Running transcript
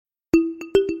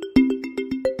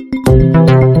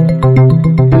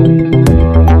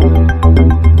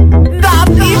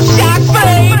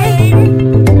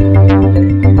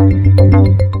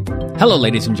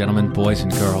ladies and gentlemen, boys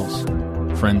and girls,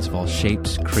 friends of all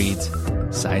shapes, creeds,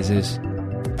 sizes,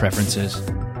 preferences.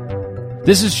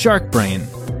 This is Shark Brain,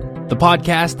 the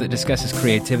podcast that discusses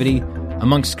creativity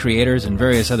amongst creators and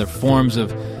various other forms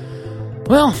of,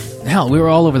 well, hell, we were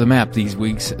all over the map these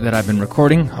weeks that I've been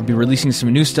recording. I'll be releasing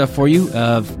some new stuff for you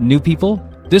of new people.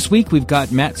 This week we've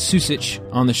got Matt Sucich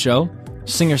on the show,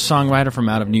 singer-songwriter from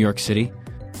out of New York City,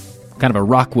 kind of a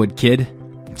Rockwood kid,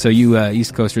 so you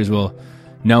East Coasters will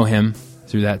know him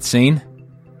through that scene.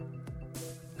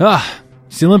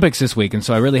 It's the Olympics this week, and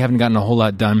so I really haven't gotten a whole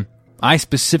lot done. I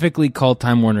specifically called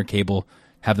Time Warner Cable,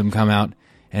 have them come out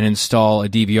and install a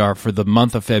DVR for the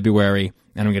month of February,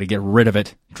 and I'm going to get rid of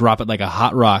it, drop it like a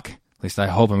hot rock, at least I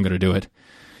hope I'm going to do it,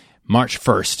 March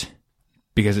 1st,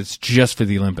 because it's just for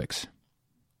the Olympics.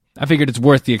 I figured it's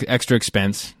worth the extra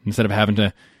expense instead of having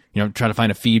to, try to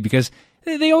find a feed, because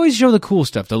they always show the cool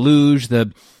stuff, the luge,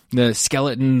 the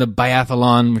skeleton, the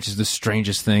biathlon, which is the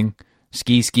strangest thing.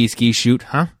 Ski, shoot,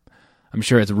 huh? I'm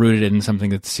sure it's rooted in something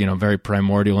that's, very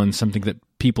primordial and something that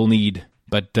people need.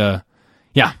 But,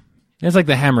 yeah, it's like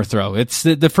the hammer throw. It's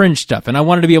the fringe stuff, and I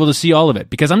wanted to be able to see all of it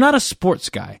because I'm not a sports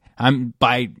guy. I'm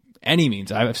by any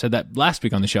means. I've said that last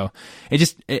week on the show.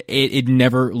 It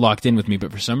never locked in with me,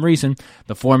 but for some reason,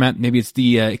 the format, maybe it's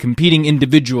the competing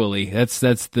individually. That's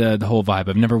the whole vibe.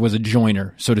 I never was a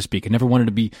joiner, so to speak. I never wanted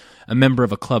to be a member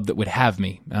of a club that would have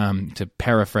me, to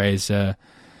paraphrase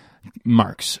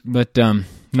Marx. But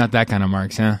not that kind of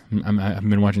Marx, huh? I've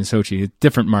been watching Sucich.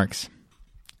 Different Marx.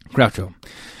 Groucho.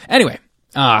 Anyway,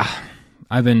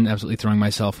 I've been absolutely throwing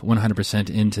myself 100%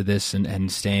 into this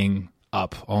and staying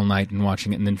up all night and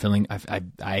watching it and then feeling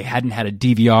I hadn't had a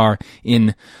DVR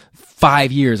in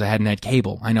 5 years. I hadn't had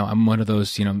cable. I know I'm one of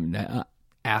those,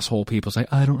 asshole people say,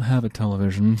 I don't have a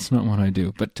television. It's not what I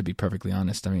do. But to be perfectly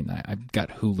honest, I mean, I've got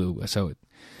Hulu, so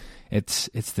it's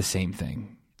the same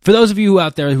thing. For those of you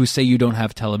out there who say you don't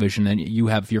have television and you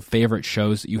have your favorite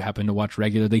shows that you happen to watch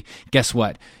regularly, guess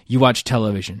what? You watch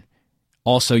television.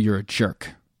 Also, you're a jerk.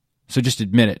 So just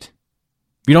admit it.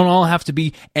 We don't all have to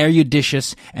be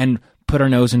eruditious and put our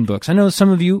nose in books. I know some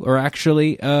of you are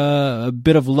actually a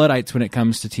bit of Luddites when it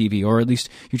comes to TV, or at least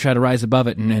you try to rise above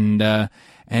it and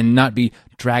not be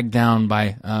dragged down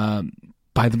by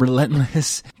the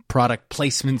relentless product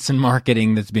placements and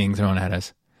marketing that's being thrown at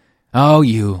us. Oh,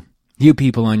 you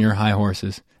people on your high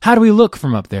horses. How do we look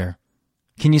from up there?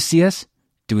 Can you see us?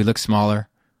 Do we look smaller?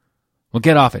 Well,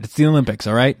 get off it. It's the Olympics,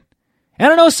 all right?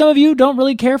 And I know some of you don't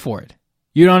really care for it.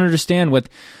 You don't understand what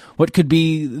could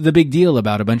be the big deal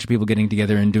about a bunch of people getting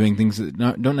together and doing things that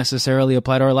don't necessarily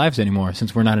apply to our lives anymore,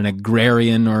 since we're not an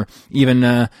agrarian or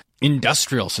even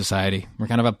industrial society. We're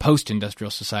kind of a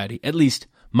post-industrial society. At least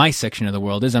my section of the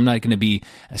world is. I'm not going to be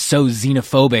so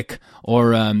xenophobic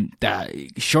or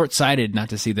short-sighted not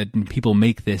to see that people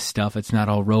make this stuff. It's not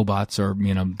all robots or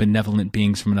benevolent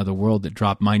beings from another world that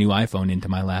drop my new iPhone into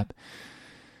my lap.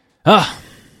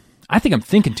 I think I'm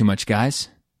thinking too much, guys.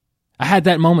 I had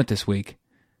that moment this week.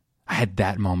 I had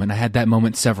that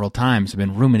moment several times. I've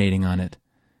been ruminating on it.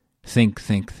 Think.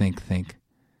 A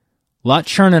lot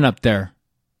churning up there.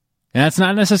 And that's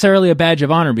not necessarily a badge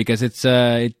of honor because it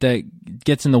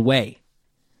gets in the way.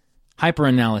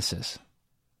 Hyperanalysis.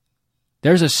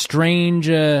 There's a strange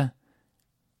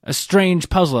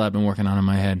puzzle I've been working on in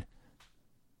my head.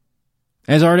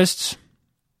 As artists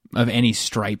of any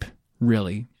stripe,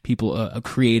 really, people,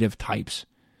 creative types,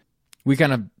 we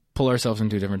kind of pull ourselves in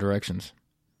two different directions.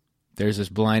 There's this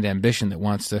blind ambition that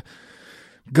wants to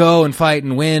go and fight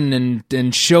and win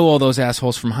and show all those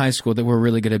assholes from high school that we're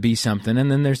really going to be something. And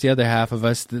then there's the other half of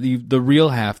us, the real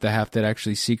half, the half that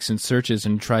actually seeks and searches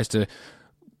and tries to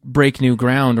break new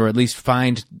ground, or at least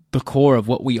find the core of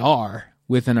what we are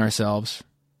within ourselves.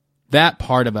 That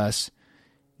part of us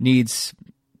needs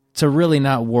to really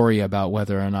not worry about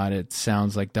whether or not it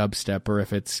sounds like dubstep or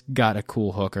if it's got a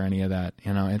cool hook or any of that.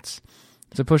 It's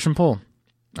a push and pull.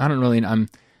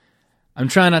 I'm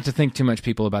trying not to think too much,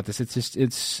 people, about this.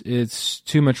 It's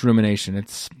too much rumination.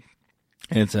 It's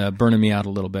burning me out a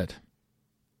little bit.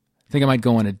 I think I might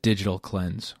go on a digital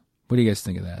cleanse. What do you guys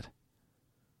think of that?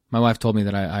 My wife told me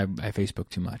that I Facebook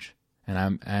too much,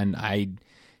 and I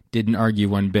didn't argue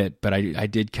one bit, but I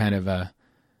did kind of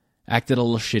acted a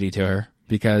little shitty to her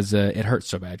because it hurt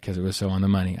so bad because it was so on the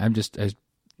money.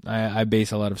 I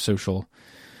base a lot of social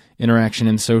interaction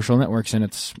in social networks, and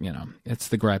it's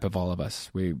the gripe of all of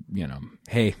us.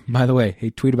 Hey, by the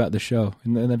way, tweet about the show.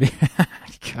 And that'd be,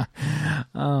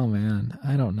 oh man,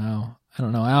 I don't know.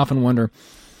 I often wonder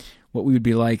what we would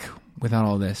be like without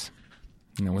all this.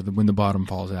 When the bottom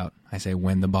falls out. I say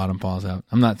when the bottom falls out.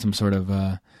 I'm not some sort of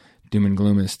doom and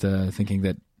gloomist thinking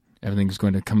that everything's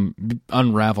going to come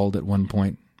unraveled at one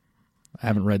point. I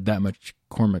haven't read that much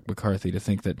Cormac McCarthy to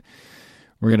think that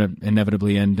we're going to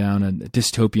inevitably end down a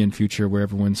dystopian future where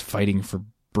everyone's fighting for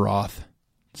broth.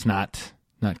 It's not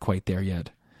quite there yet.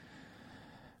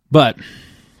 But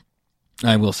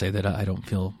I will say that I don't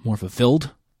feel more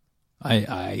fulfilled.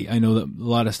 I know that a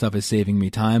lot of stuff is saving me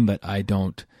time, but I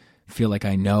don't feel like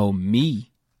I know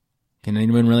me. Can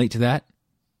anyone relate to that?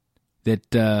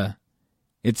 That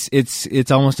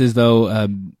it's almost as though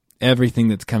everything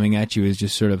that's coming at you is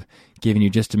just sort of giving you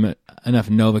just enough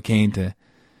Novocaine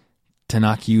to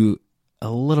knock you a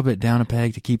little bit down a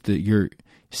peg to keep your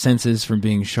senses from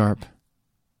being sharp.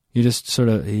 You're just sort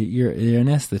of you're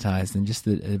anesthetized in just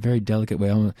a very delicate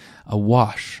way, a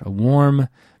wash, a warm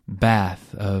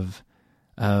bath of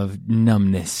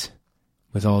numbness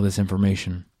with all this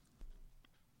information.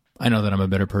 I know that I'm a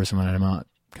better person when I'm not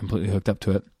completely hooked up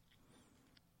to it.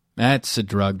 That's a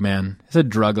drug, man. It's a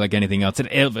drug like anything else. If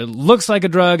it looks like a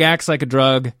drug, acts like a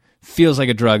drug, feels like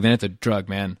a drug, then it's a drug,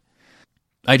 man.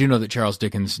 I do know that Charles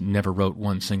Dickens never wrote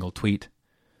one single tweet.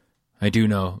 I do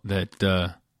know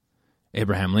that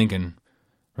Abraham Lincoln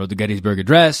wrote the Gettysburg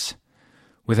Address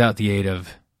without the aid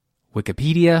of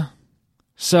Wikipedia.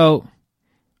 So,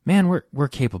 man, we're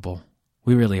capable.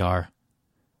 We really are.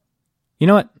 You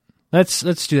know what? Let's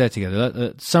do that together.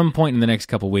 At some point in the next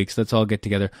couple weeks, let's all get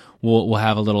together. We'll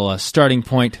have a little starting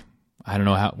point. I don't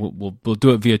know how we'll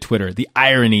do it via Twitter. The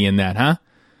irony in that, huh?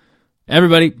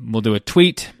 Everybody, we'll do a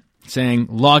tweet saying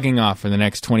logging off for the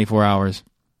next 24 hours.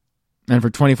 And for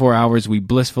 24 hours, we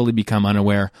blissfully become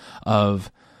unaware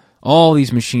of all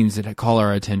these machines that call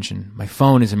our attention. My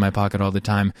phone is in my pocket all the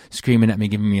time, screaming at me,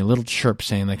 giving me a little chirp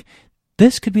saying like,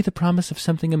 this could be the promise of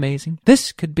something amazing.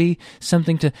 This could be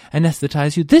something to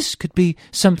anesthetize you. This could be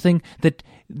something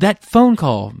that phone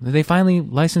call. They finally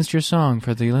licensed your song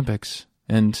for the Olympics.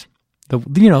 And the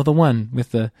one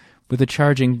with the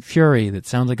charging fury that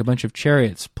sounds like a bunch of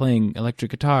chariots playing electric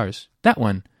guitars. That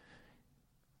one.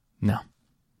 No,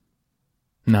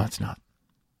 it's not.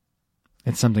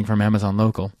 It's something from Amazon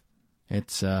Local.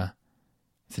 It's an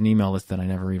email list that I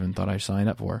never even thought I signed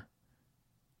up for.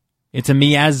 It's a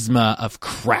miasma of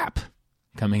crap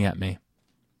coming at me.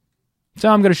 So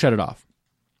I'm going to shut it off.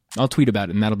 I'll tweet about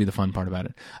it, and that'll be the fun part about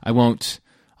it. I'll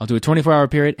do a 24-hour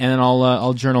period, and then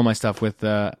I'll journal my stuff with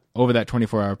over that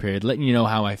 24-hour period, letting you know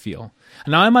how I feel.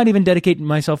 And now I might even dedicate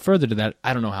myself further to that.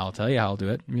 I don't know how I'll tell you how I'll do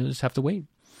it. You'll just have to wait.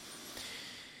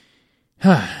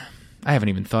 I haven't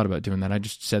even thought about doing that. I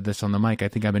just said this on the mic. I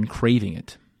think I've been craving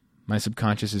it. My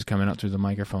subconscious is coming out through the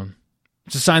microphone.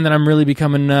 It's a sign that I'm really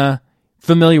becoming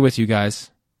familiar with you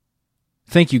guys.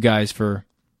 Thank you guys for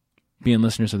being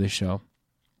listeners of this show.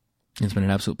 It's been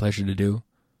an absolute pleasure to do.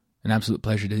 An absolute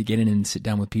pleasure to get in and sit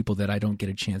down with people that I don't get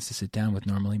a chance to sit down with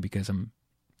normally because I'm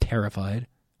terrified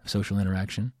of social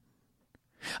interaction.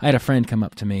 I had a friend come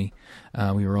up to me.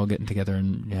 We were all getting together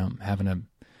and having a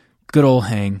good old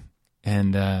hang.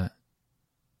 And I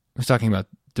was talking about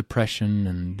depression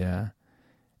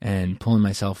and pulling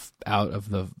myself out of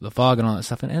the fog and all that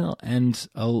stuff. And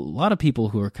a lot of people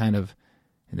who are kind of,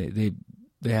 they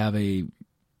have a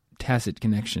tacit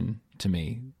connection to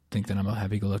me, think that I'm a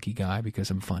happy-go-lucky guy because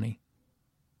I'm funny.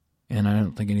 And I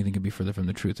don't think anything could be further from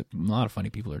the truth. A lot of funny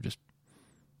people are just,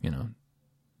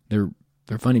 they're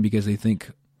funny because they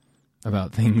think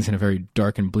about things in a very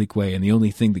dark and bleak way, and the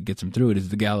only thing that gets them through it is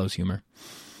the gallows humor.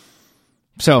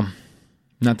 So,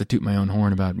 not to toot my own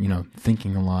horn about,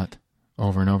 thinking a lot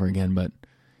over and over again, but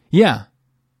yeah,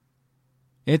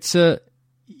 it's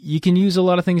you can use a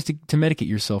lot of things to medicate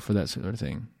yourself for that sort of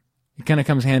thing. It kind of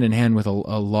comes hand in hand with a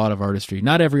lot of artistry.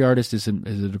 Not every artist is a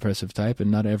depressive type,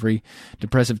 and not every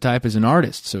depressive type is an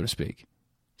artist, so to speak.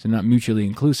 So not mutually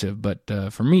inclusive, but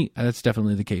for me, that's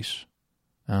definitely the case.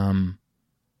 And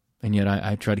yet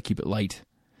I try to keep it light.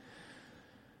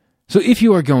 So if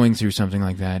you are going through something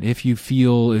like that, if you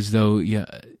feel as though your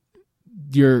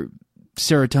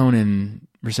serotonin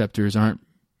receptors aren't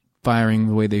firing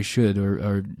the way they should,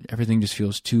 or everything just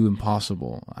feels too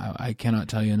impossible, I cannot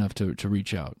tell you enough to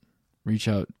reach out. Reach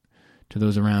out to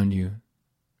those around you.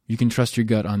 You can trust your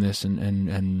gut on this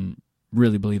and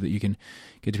really believe that you can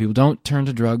get to people. Don't turn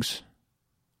to drugs.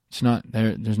 It's not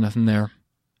there. There's nothing there.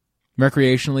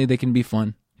 Recreationally, they can be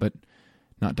fun, but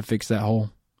not to fix that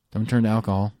hole. Don't turn to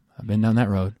alcohol. I've been down that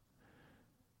road.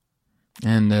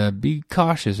 And be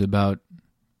cautious about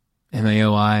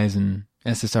MAOIs and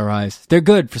SSRIs. They're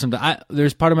good for something.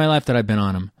 There's part of my life that I've been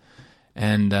on them.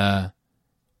 And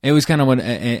it was kind of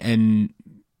an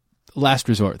last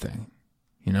resort thing.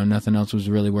 Nothing else was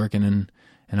really working.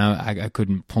 and I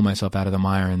couldn't pull myself out of the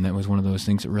mire, and that was one of those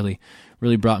things that really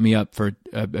brought me up for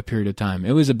a period of time.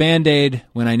 It was a Band-Aid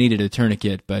when I needed a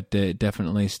tourniquet, but it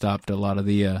definitely stopped a lot of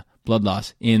the blood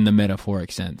loss in the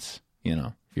metaphoric sense,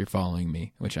 if you're following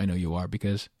me, which I know you are,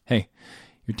 because, hey,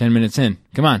 you're 10 minutes in.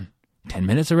 Come on. 10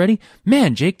 minutes already?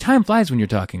 Man, Jake, time flies when you're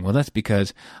talking. Well, that's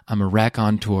because I'm a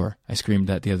raconteur. I screamed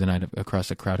that the other night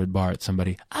across a crowded bar at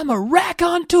somebody. I'm a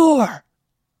raconteur!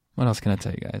 What else can I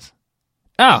tell you guys?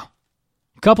 Oh,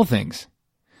 a couple things.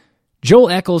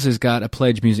 Joel Eccles has got a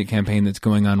Pledge music campaign that's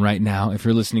going on right now. If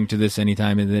you're listening to this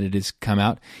anytime that it has come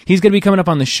out, he's going to be coming up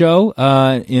on the show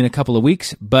in a couple of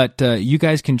weeks, but you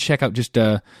guys can check out, just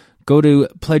go to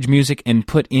Pledge Music and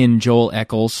put in Joel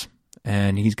Eccles,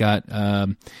 and he's got...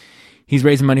 He's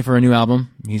raising money for a new album.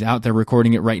 He's out there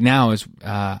recording it right now as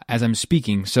I'm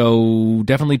speaking. So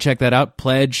definitely check that out.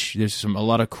 Pledge. There's a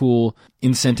lot of cool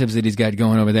incentives that he's got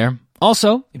going over there.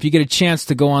 Also, if you get a chance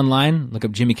to go online, look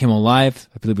up Jimmy Kimmel Live.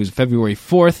 I believe it was February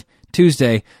 4th,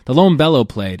 Tuesday. The Lone Bellow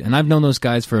played, and I've known those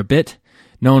guys for a bit.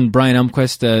 Known Brian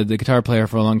Umquist, the guitar player,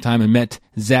 for a long time, and met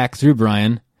Zach through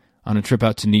Brian on a trip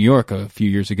out to New York a few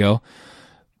years ago.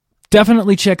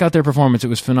 Definitely check out their performance. It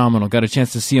was phenomenal. Got a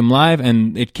chance to see them live,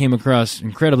 and it came across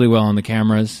incredibly well on the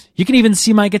cameras. You can even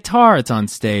see my guitar. It's on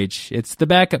stage. It's the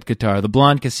backup guitar, the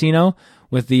Blonde Casino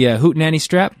with the Hootenanny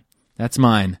strap. That's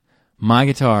mine. My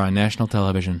guitar on national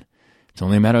television. It's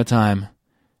only a matter of time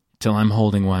till I'm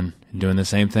holding one and doing the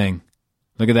same thing.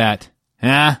 Look at that.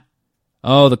 Ah!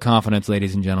 Oh, the confidence,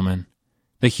 ladies and gentlemen.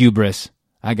 The hubris.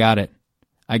 I got it.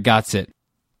 I gots it.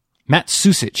 Matt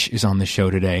Sucich is on the show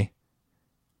today.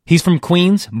 He's from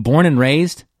Queens, born and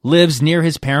raised, lives near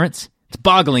his parents. It's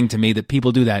boggling to me that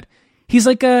people do that. He's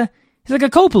like a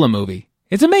Coppola movie.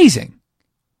 It's amazing.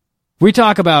 We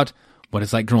talk about what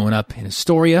it's like growing up in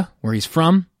Astoria, where he's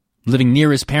from, living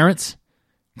near his parents,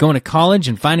 going to college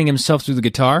and finding himself through the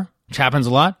guitar, which happens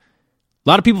a lot. A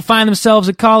lot of people find themselves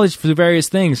at college for various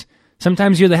things.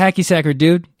 Sometimes you're the hacky sacker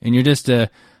dude, and you're just a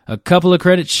couple of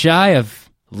credits shy of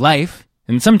life,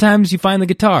 and sometimes you find the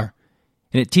guitar.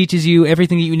 And it teaches you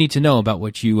everything that you need to know about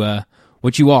what you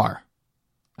are.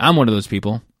 I'm one of those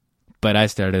people, but I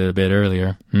started a bit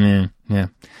earlier. Yeah.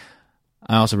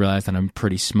 I also realized that I'm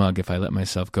pretty smug if I let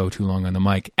myself go too long on the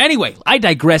mic. Anyway, I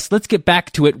digress. Let's get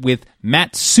back to it with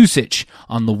Matt Sucich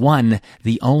on the one,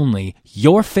 the only,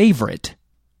 your favorite,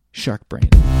 Shark Brain.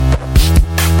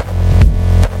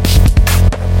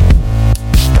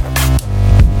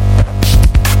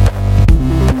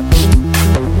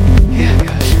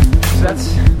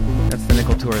 That's the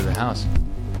nickel tour of the house.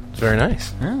 It's very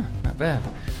nice. Yeah, not bad.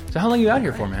 So how long are you out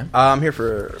here for, man? I'm here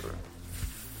for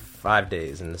 5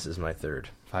 days, and this is my third.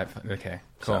 Okay,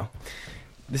 cool. So,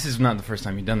 this is not the first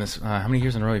time you've done this. How many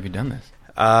years in a row have you done this?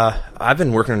 I've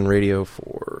been working on radio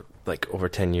for like over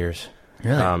 10 years.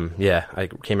 Really? Yeah, I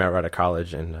came out right out of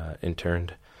college and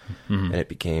interned, and it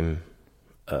became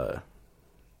a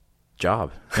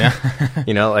job. Yeah.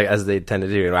 Like as they tend to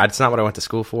do. It's not what I went to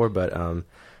school for, but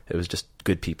it was just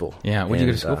good people. Yeah, what did you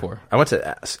go to school for? I went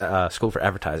to school for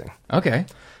advertising. Okay,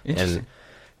 interesting. And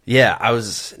yeah, I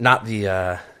was not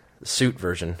the suit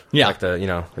version. Yeah. Like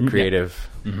the creative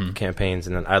campaigns,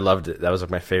 and then I loved it. That was like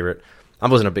my favorite. I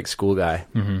wasn't a big school guy,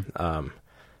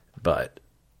 but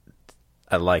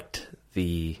I liked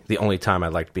the only time I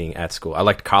liked being at school. I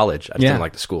liked college. I just didn't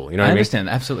like the school. You know what I mean? I understand,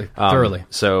 absolutely, thoroughly.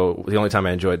 So the only time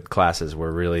I enjoyed classes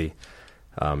were really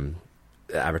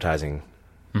advertising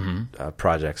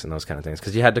projects and those kind of things,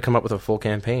 because you had to come up with a full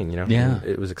campaign. Yeah,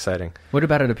 it was exciting. What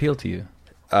about it appealed to you?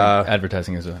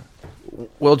 Advertising as a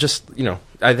well, just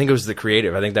I think it was the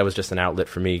creative. I think that was just an outlet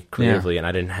for me creatively, and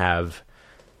I didn't have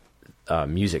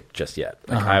music just yet.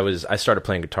 Like I started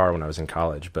playing guitar when I was in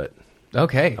college, but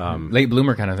okay, late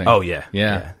bloomer kind of thing. Oh yeah,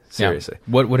 seriously.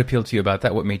 Yeah. What appealed to you about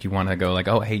that? What made you want to go like,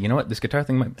 oh hey, you know what, this guitar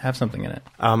thing might have something in it?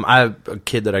 I a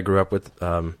kid that I grew up with.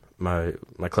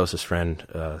 My closest friend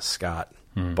Scott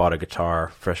bought a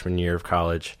guitar freshman year of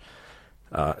college,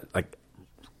 like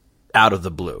out of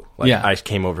the blue. I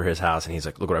came over his house and he's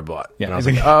like, "Look what I bought." Yeah, and I was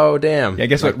like, "Oh damn!" Yeah,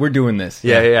 guess what? We're doing this.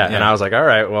 Yeah. And I was like, "All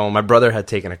right." Well, my brother had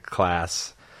taken a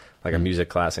class, like a music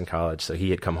class in college, so he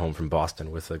had come home from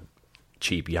Boston with a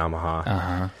cheap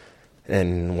Yamaha.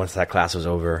 And once that class was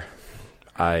over,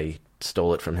 I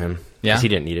stole it from him Yeah, he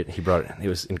didn't need it. He brought it. It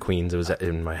was in Queens. It was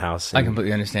in my house. I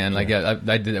completely understand. Like, I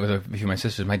did that with a few of my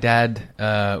sisters. My dad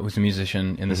was a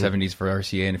musician in the 70s for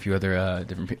RCA and a few other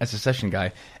different. As a session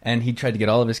guy, and he tried to get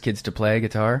all of his kids to play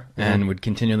guitar, and would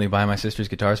continually buy my sisters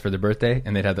guitars for their birthday,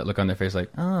 and they'd have that look on their face, like,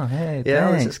 "Oh, hey,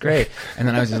 thanks, this is great." And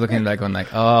then I was just looking back, going like,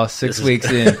 "Oh, 6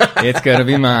 weeks in, it's gonna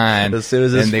be mine." As soon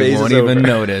as this and they won't even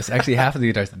notice. Actually, half of the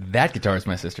guitars. That guitar is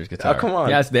my sister's guitar. Oh, come on!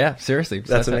 Yeah, seriously.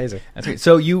 That's amazing. That's great.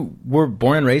 So you were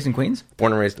born and raised in Queens?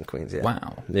 Born and raised in Queens. Yeah.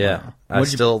 Wow. Yeah. Wow. I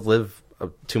still live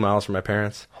 2 miles from my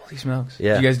parents. Holy smokes!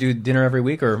 Yeah. Do you guys do dinner every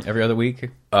week or every other week?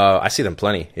 I see them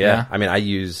plenty. Yeah. I mean, I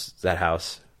use that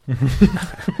house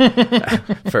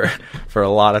for a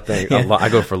lot of things. I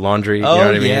go for laundry. You know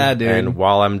what I mean? Yeah, dude. And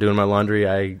while I'm doing my laundry,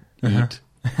 I eat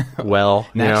well.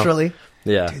 Naturally. You know?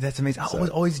 Yeah. Dude, that's amazing. I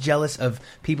was always jealous of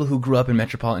people who grew up in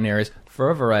metropolitan areas for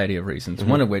a variety of reasons.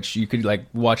 One of which, you could like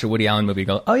watch a Woody Allen movie and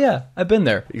go, "Oh yeah, I've been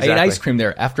there. Exactly. I ate ice cream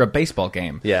there after a baseball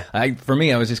game." Yeah. For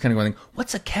me, I was just kind of going,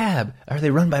 "What's a cab? Are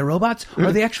they run by robots? Or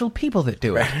are they actual people that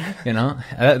do it?" You know,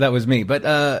 that was me. But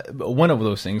one of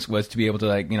those things was to be able to,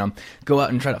 like, you know, go out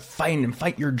and try to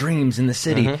fight your dreams in the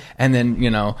city, and then,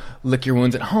 you know, lick your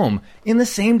wounds at home in the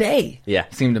same day. Yeah.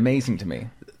 It seemed amazing to me.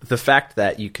 The fact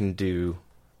that you can do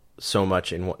so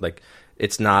much in one, like,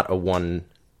 it's not a one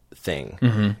thing.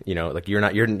 You know, like your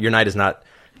night is not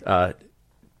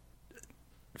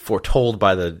foretold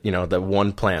by the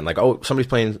one plan. Like, oh, somebody's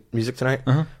playing music tonight.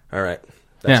 All right,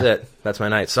 that's it. That's my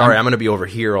night. Sorry, I'm going to be over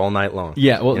here all night long.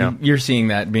 Yeah, well, you know? You're seeing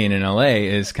that being in LA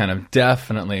is kind of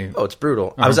definitely. Oh, it's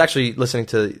brutal. I was actually listening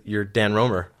to your Dan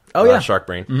Romer. Shark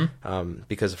Brain,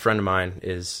 because a friend of mine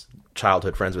is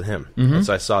childhood friends with him, and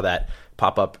so I saw that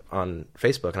pop up on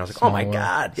Facebook, and I was like, "Oh my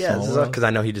god, yeah!" Because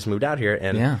I know he just moved out here,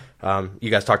 and you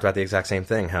guys talked about the exact same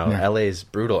thing, how LA is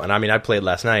brutal. And I mean, I played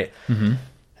last night, and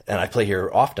I play here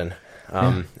often,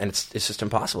 and it's just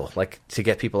impossible, like, to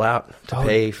get people out to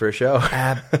pay for a show.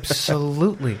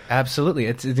 Absolutely.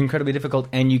 It's incredibly difficult,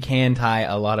 and you can tie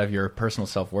a lot of your personal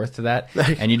self-worth to that,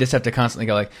 and you just have to constantly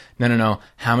go like, no.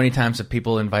 How many times have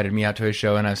people invited me out to a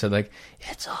show, and I've said like,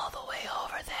 "It's all the way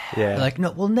over there." Yeah. They're like,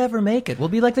 "No, we'll never make it. We'll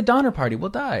be like the Donner Party. We'll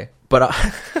die." But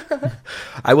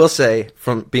I will say,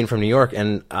 from being from New York,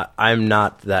 and I'm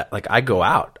not that, like, I go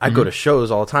out. I go to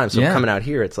shows all the time, so coming out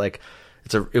here, it's like,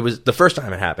 it was the first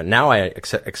time it happened. Now I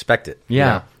expect it. Yeah.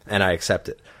 You know, and I accept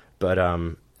it. But,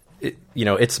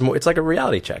 it's like a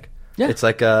reality check. Yeah. It's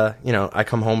like, I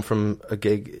come home from a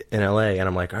gig in LA, and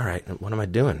I'm like, all right, what am I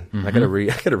doing? I gotta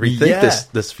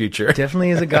rethink this future.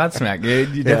 Definitely is a godsmack.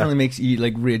 It definitely makes you,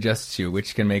 like, readjusts you,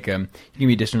 which can make you can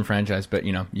be disenfranchised. But,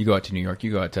 you know, you go out to New York,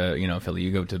 you go out to, you know, Philly,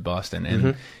 you go to Boston,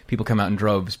 and people come out in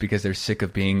droves because they're sick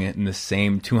of being in the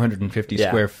same 250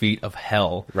 square feet of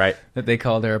hell that they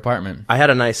call their apartment. I had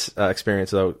a nice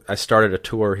experience, though. I started a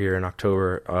tour here in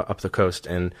October up the coast,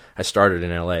 and I started in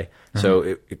LA, so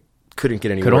it couldn't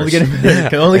get any worse.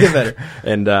 Could only get better.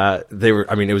 And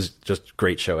it was just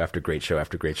great show after great show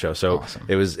after great show. So awesome.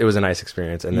 It was a nice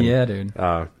experience. And then, yeah, dude.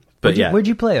 But where'd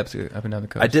you play up and down the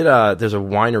coast? I did. There's a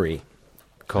winery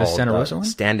called Santa Rosa one?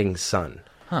 Standing Sun,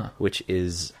 which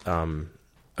is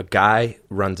a guy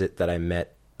runs it that I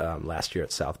met last year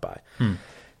at South by.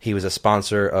 He was a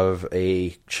sponsor of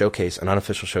a showcase, an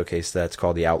unofficial showcase that's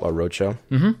called the Outlaw Roadshow.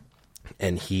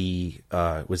 And he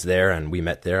was there, and we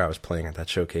met there. I was playing at that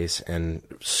showcase, and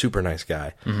super nice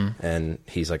guy. And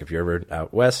he's like, if you're ever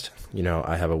out west, you know,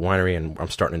 I have a winery, and I'm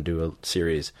starting to do a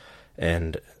series.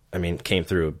 And, I mean, came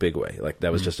through a big way. Like,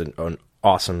 that was just an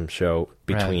awesome show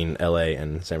between LA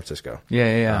and San Francisco.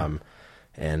 Yeah.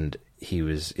 And he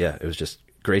was, it was just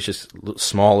gracious,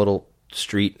 small little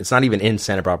street. It's not even in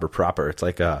Santa Barbara proper. It's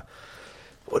like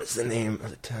what is the name of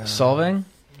the town? Solvang?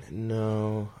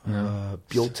 No.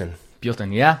 Buellton.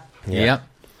 Buellton, yeah.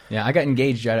 I got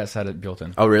engaged right outside of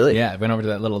Buellton. Oh, really? Yeah, I went over to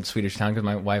that little Swedish town because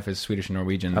my wife is Swedish and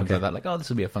Norwegian. Okay. So I thought, like, this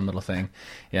will be a fun little thing.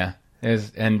 Yeah.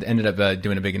 And ended up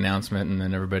doing a big announcement, and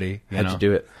then everybody, How'd you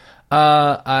do it?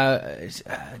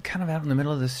 Kind of out in the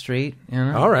middle of the street, you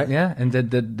know? All right. Yeah, and did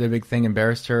the big thing,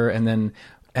 embarrassed her, and then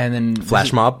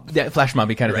flash mob? Yeah, flash mob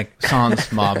kind of thing.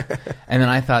 Sans mob. And then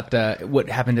I thought, what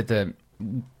happened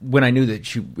when I knew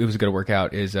that it was going to work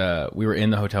out is we were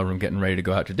in the hotel room getting ready to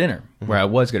go out to dinner, where I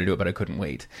was going to do it, but I couldn't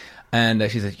wait. And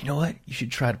she said, "You know what? You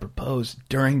should try to propose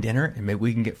during dinner, and maybe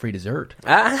we can get free dessert."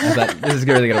 I thought, this is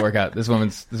really going to work out. This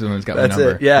woman's got my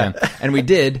number. It, yeah. And we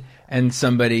did, and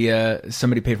somebody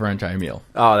paid for our entire meal.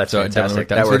 Oh, that's so fantastic.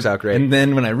 That works out great. And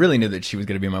then when I really knew that she was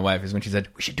going to be my wife is when she said,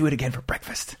 "We should do it again for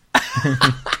breakfast."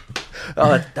 That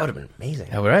would have been amazing.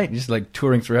 Yeah, right. Just like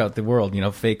touring throughout the world, you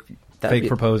know, fake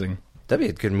proposing. That'd be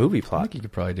a good movie I plot. think you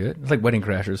could probably do it. It's like Wedding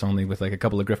Crashers, only with like a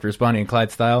couple of grifters, Bonnie and Clyde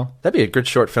style. That'd be a good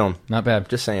short film. Not bad.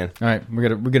 Just saying. All right, we're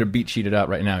gonna beat sheet it out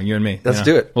right now, you and me. Let's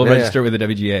do it. We'll Yeah, register with the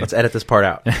WGA. Let's edit this part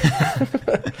out.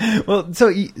 Well, so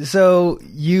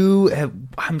you have.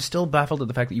 I'm still baffled at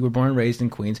the fact that you were born and raised in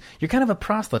Queens. You're kind of a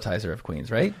proselytizer of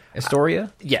Queens, right?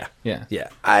 Astoria. Yeah. Yeah.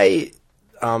 I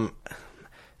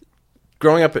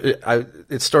growing up,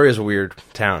 Astoria is a weird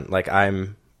town. Like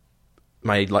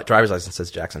my driver's license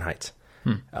says Jackson Heights.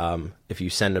 If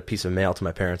you send a piece of mail to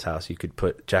my parents' house, you could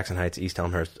put Jackson Heights, East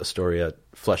Elmhurst, Astoria,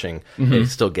 Flushing. And it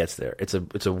still gets there. It's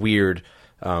a weird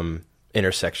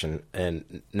intersection,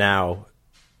 and now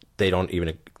they don't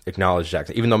even acknowledge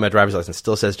Jackson. Even though my driver's license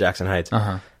still says Jackson Heights,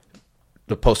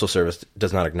 the Postal Service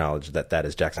does not acknowledge that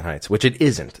is Jackson Heights, which it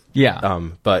isn't. Yeah.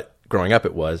 But growing up,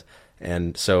 it was,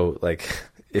 and so like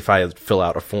if I fill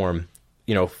out a form,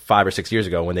 5 or 6 years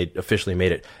ago when they officially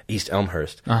made it East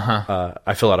Elmhurst,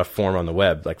 I fill out a form on the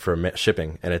web, like for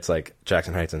shipping, and it's like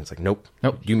Jackson Heights, and it's like, nope.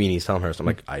 You mean East Elmhurst? I'm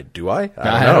like, I don't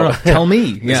know. Tell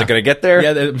me. Yeah. Is it going to get there?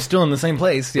 Yeah, I'm still in the same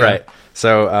place. Yeah. Right.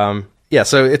 So,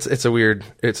 so it's a weird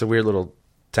little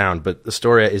town, but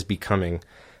Astoria is becoming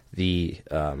probably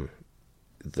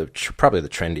the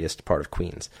trendiest part of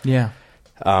Queens. Yeah.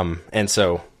 And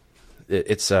so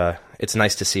it's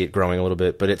nice to see it growing a little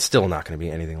bit, but it's still not going to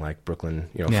be anything like Brooklyn,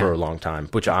 for a long time,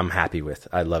 which I'm happy with.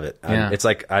 I love it. Yeah. It's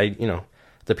like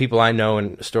the people I know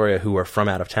in Astoria who are from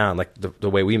out of town, like the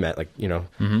way we met, like,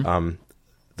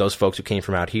 those folks who came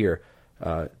from out here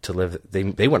to live,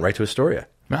 they went right to Astoria.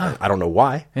 I don't know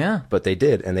why, but they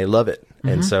did, and they love it.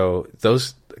 And so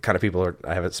those kind of people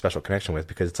I have a special connection with,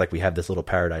 because it's like we have this little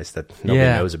paradise that nobody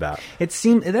knows about. It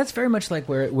seems that's very much like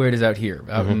where it is out here,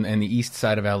 out in the east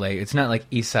side of LA. It's not like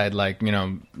east side, like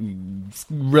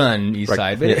run east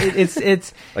side, but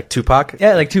it's like Tupac.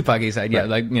 Yeah, like Tupac east side. Yeah,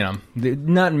 like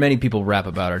not many people rap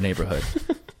about our neighborhood.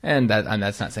 And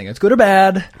that's not saying it's good or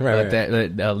bad, but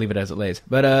I'll leave it as it lays.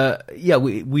 But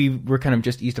we were kind of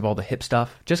just east of all the hip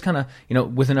stuff, just kind of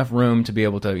with enough room to be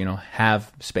able to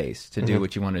have space to do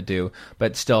what you want to do.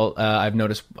 But still, I've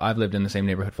noticed I've lived in the same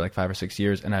neighborhood for like 5 or 6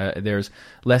 years, and there's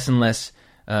less and less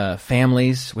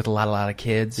families with a lot of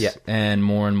kids, and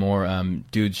more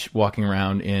dudes walking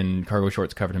around in cargo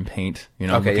shorts covered in paint,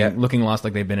 looking lost,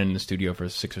 like they've been in the studio for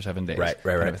 6 or 7 days,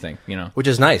 kind of a thing, which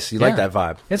is nice. You like that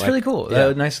vibe. It's really cool.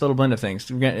 Nice little blend of things.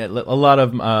 A lot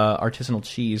of artisanal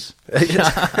cheese.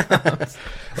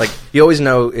 Like you always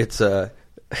know it's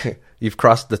you've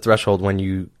crossed the threshold when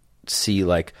you see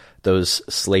like those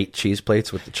slate cheese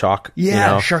plates with the chalk,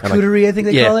 charcuterie, I think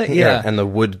they call it. Yeah, and the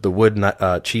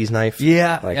wood cheese knife.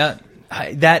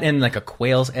 That and like a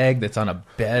quail's egg that's on a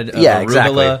bed of arugula.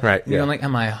 Exactly. Right. I'm like,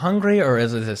 am I hungry or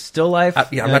is it a still life?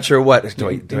 I'm not sure what. Do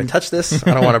I touch this?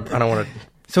 I don't want to.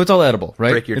 So it's all edible,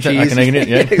 right? Break your cheese.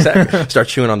 Exactly. Start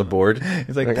chewing on the board.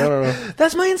 It's like, I don't know.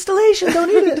 That's my installation. Don't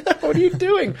eat it. What are you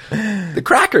doing? The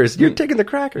crackers. You're taking the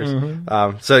crackers.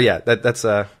 So yeah, that's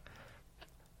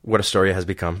what Astoria has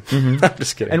become. I'm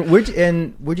just kidding. And where'd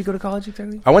you go to college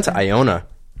exactly? I went to Iona,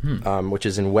 which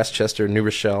is in Westchester, New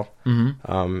Rochelle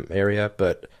area,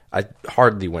 but I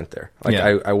hardly went there. Like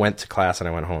I went to class and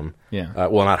I went home.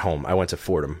 Well, not home. I went to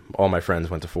Fordham. All my friends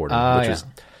went to Fordham, which is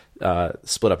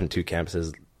split up in 2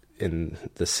 campuses in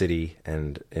the city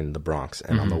and in the Bronx.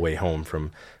 And on the way home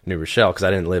from New Rochelle, because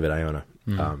I didn't live at Iona,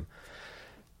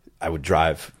 I would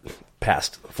drive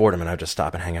past Fordham and I would just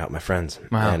stop and hang out with my friends.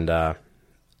 Wow. And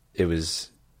it was,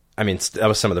 that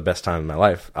was some of the best time of my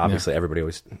life. Obviously, everybody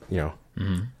always,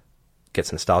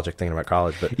 gets nostalgic thinking about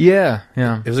college, but it was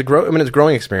it's a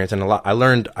growing experience, and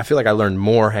I feel like I learned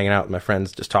more hanging out with my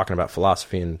friends, just talking about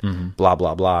philosophy and blah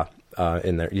blah blah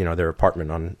in their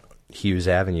apartment on Hughes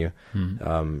Avenue,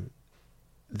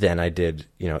 than I did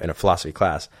in a philosophy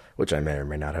class, which I may or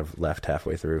may not have left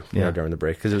halfway through during the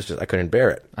break, because it was just I couldn't bear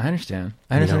it. I understand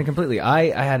it completely.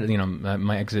 I had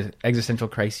my existential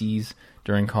crises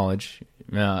during college,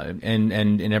 and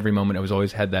in every moment I was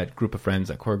always had that group of friends,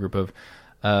 that core group of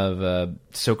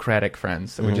Socratic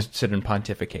friends that would just sit and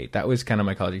pontificate. That was kind of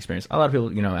my college experience. A lot of people,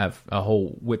 have a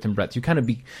whole width and breadth. You kind of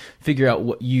figure out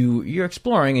what you're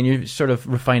exploring, and you're sort of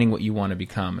refining what you want to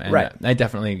become. And I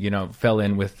definitely, fell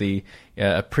in with the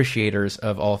appreciators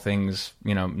of all things,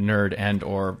 nerd and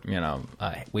or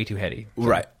way too heady. So.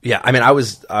 Right. Yeah.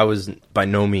 I was by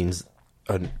no means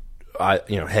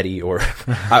heady, or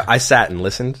I sat and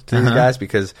listened to these guys,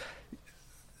 because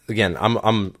again,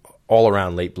 I'm all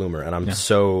around late bloomer, and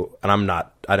I'm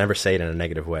not, I never say it in a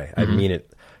negative way. I mean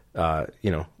it,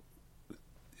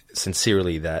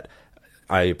 sincerely, that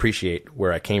I appreciate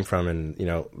where I came from, and,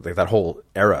 like that whole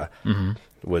era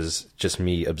was just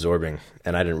me absorbing,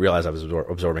 and I didn't realize I was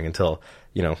absorbing until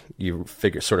you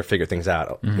figure things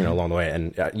out, along the way.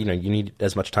 And, you need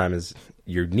as much time as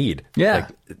you need. Yeah.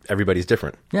 Like, everybody's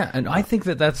different. Yeah. And I think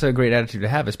that that's a great attitude to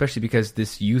have, especially because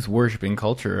this youth worshiping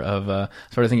culture of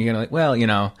sort of thinking, like, well, you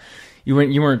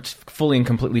weren't fully and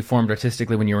completely formed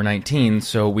artistically when you were 19,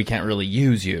 so we can't really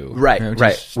use you. Right.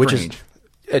 Which is, strange.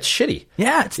 it's shitty.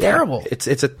 Yeah, it's terrible.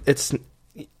 It's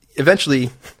eventually,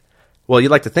 well,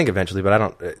 you'd like to think eventually, but I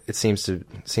don't. It seems to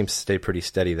stay pretty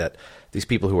steady that these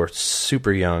people who are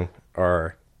super young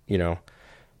are,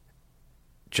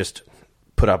 just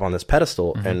put up on this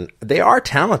pedestal, and they are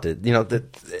talented.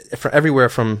 Everywhere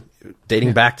from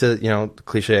dating back to the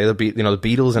cliche, the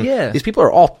Beatles, and these people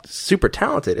are all super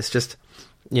talented. It's just,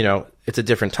 it's a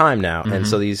different time now, and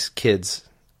so these kids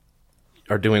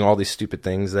are doing all these stupid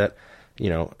things that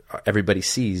everybody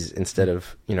sees instead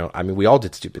of, we all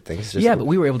did stupid things. But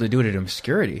we were able to do it in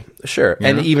obscurity. Sure.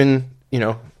 And even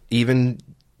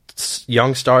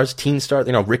young stars, teen stars,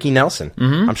 Ricky Nelson.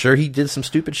 I'm sure he did some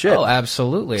stupid shit. Oh,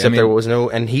 absolutely. Except there was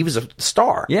and he was a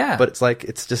star. Yeah. But it's like,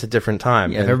 it's just a different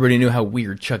time. Yeah, if everybody knew how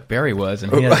weird Chuck Berry was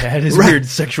and he had his weird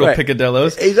sexual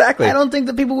picadillos. Exactly. I don't think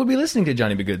that people would be listening to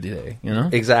Johnny B. Good today,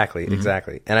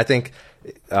 Exactly. And I think,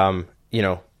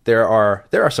 there are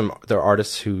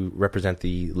artists who represent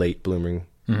the late blooming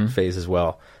phase as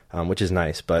well, which is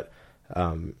nice. But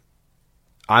I'm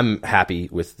happy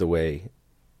with the way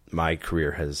my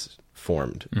career has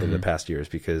formed in the past years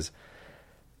because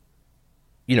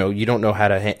you don't know how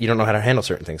to handle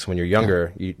certain things when you're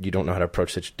younger. You don't know how to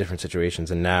approach such different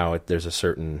situations, and now there's a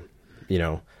certain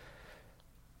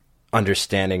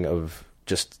understanding of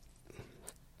just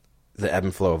the ebb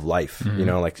and flow of life,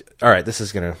 like, all right, this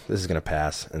is gonna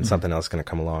pass, and something else is gonna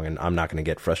come along, and I'm not gonna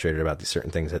get frustrated about these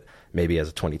certain things that maybe as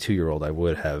a 22-year-old I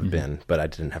would have been, but I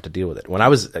didn't have to deal with it. When I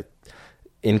was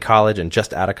in college and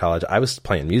just out of college, I was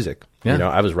playing music. Yeah.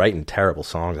 I was writing terrible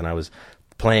songs, and I was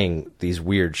playing these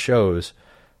weird shows,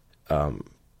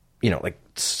 like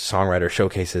songwriter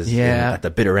showcases at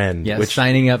the bitter end, which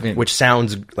signing up, which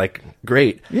sounds like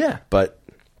great, but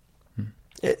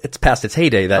it's past its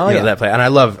heyday, that play.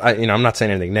 And I'm not saying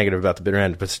anything negative about the bitter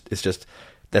end, but it's just,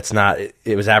 that's not,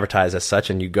 it was advertised as such,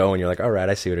 and you go and you're like, all right,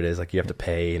 I see what it is. Like, you have to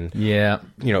pay and,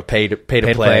 pay to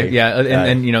play. Yeah.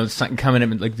 And coming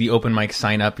in, like the open mic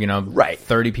sign up,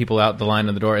 30 people out the line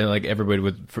of the door, and like everybody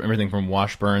with everything from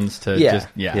Washburns to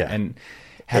and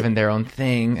having their own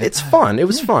thing. It's fun. It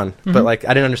was fun. But like,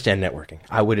 I didn't understand networking.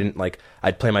 I wouldn't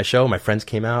I'd play my show, my friends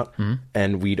came out,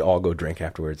 and we'd all go drink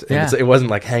afterwards. And it wasn't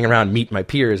like hang around, meet my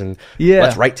peers, and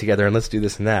let's write together and let's do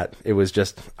this and that. It was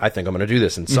just, I think I'm going to do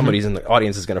this, and somebody's in the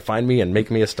audience is going to find me and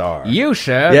make me a star. You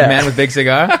should, man with big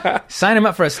cigar. Sign him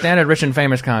up for a standard Rich and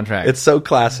Famous contract. It's so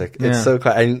classic. It's so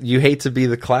and you hate to be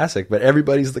the classic, but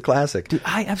everybody's the classic. Dude,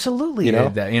 I absolutely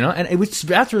did that, and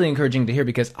that's really encouraging to hear,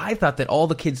 because I thought that all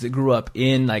the kids that grew up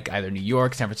in like either New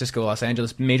York, San Francisco, Los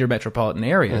Angeles, major metropolitan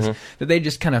areas, that they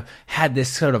just kind of had this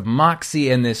sort of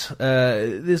moxie and this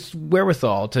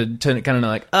wherewithal to kind of know,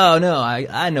 like, oh no,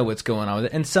 I know what's going on with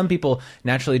it. And some people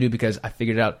naturally do, because I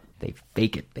figured out they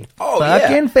fake it. They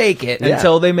fucking fake it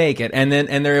until they make it, and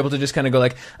they're able to just kind of go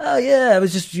like, oh yeah, I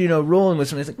was just rolling with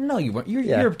something. It's like, no, you weren't.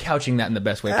 You're couching that in the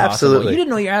best way possible. You didn't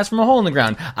know your ass from a hole in the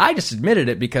ground. I just admitted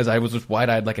it because I was just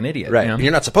wide-eyed like an idiot. Right.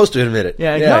 You're not supposed to admit it.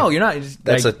 No, you're not.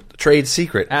 That's a trade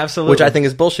secret. Absolutely. Which I think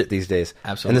is bullshit these days.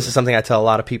 Absolutely. And this is something I tell a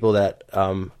lot of people that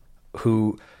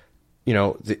who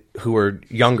who are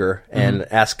younger and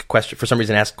ask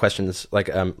questions like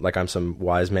I'm some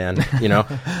wise man,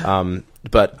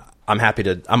 but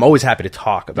I'm always happy to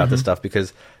talk about this stuff,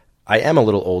 because I am a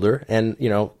little older, and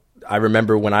I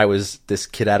remember when I was this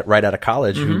kid right out of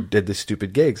college who did these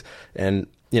stupid gigs, and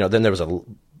then there was a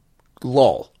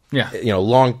lull.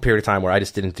 Long period of time where I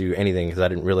just didn't do anything because I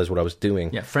didn't realize what I was doing.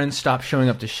 Yeah, friends stopped showing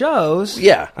up to shows.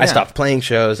 I stopped playing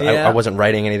shows. I wasn't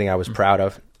writing anything I was proud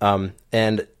of.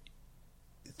 And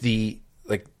these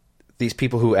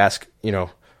people who ask,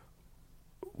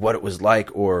 what it was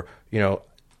like, or,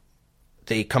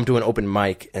 they come to an open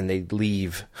mic and they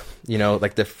leave,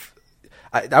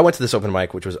 I went to this open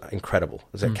mic, which was incredible.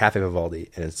 It was at Cafe Vivaldi,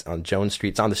 and it's on Jones Street.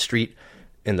 It's on the street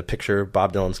in the picture,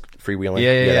 Bob Dylan's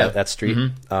freewheeling. That street.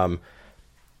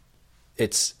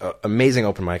 It's an amazing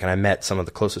open mic, and I met some of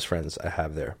the closest friends I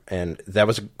have there, and that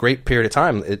was a great period of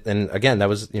time. And again, that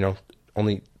was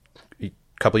only a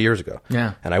couple of years ago.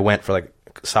 And I went for like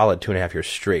a solid 2.5 years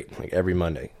straight, like every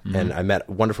Monday, and I met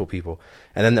wonderful people.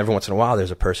 And then every once in a while,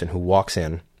 there's a person who walks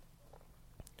in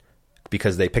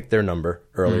because they picked their number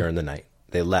earlier in the night.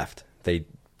 They left. They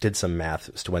did some math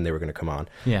as to when they were going to come on.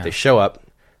 They show up.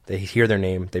 They hear their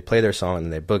name, they play their song,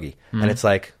 and they boogie. And it's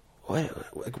like,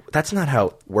 that's not how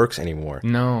it works anymore.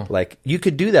 No. Like, you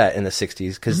could do that in the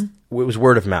 60s because Mm-hmm. it was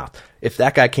word of mouth. If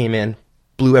that guy came in,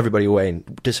 blew everybody away,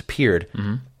 and disappeared,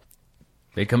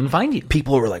 They'd come and find you.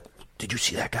 people were like, did you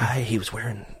see that guy? He was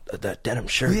wearing that denim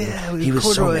shirt. Yeah, he was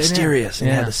so corduroy, mysterious, and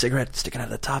he yeah. had the cigarette sticking out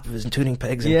of the top of his tuning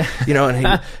pegs, and,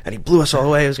 Yeah. and he blew us all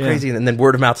away. It was crazy, and then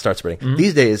word of mouth starts spreading.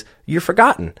 These days, you're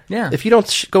forgotten. Yeah. If you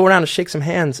don't go around and shake some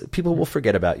hands, people will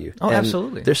forget about you. Oh, And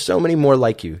absolutely. There's so many more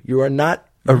like you. You are not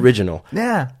original.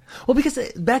 Yeah. Well, because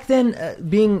back then,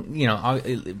 being,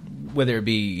 whether it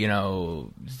be,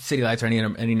 City Lights or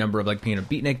any number of, like, being a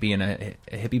beatnik, being a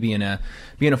hippie,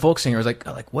 being a folk singer, it was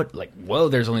whoa,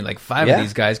 there's only like 5 of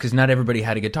these guys, because not everybody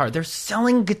had a guitar. They're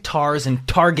selling guitars in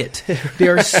Target. They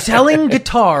are selling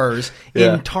guitars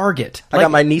in Target. I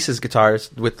got my niece's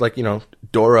guitars with, like,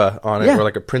 Dora on it, or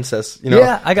like a princess, painted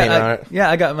on it.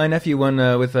 I got my nephew one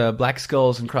with black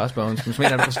skulls and crossbones. It was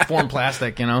made out of foreign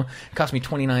plastic. It cost me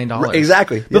 $29.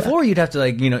 Exactly. Before, you'd have to,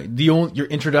 like, your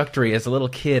introductory as a little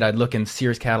kid. I'd look in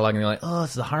Sears catalog and be like, oh,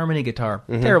 this is a harmony guitar,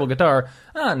 terrible guitar.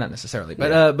 Not necessarily,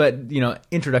 but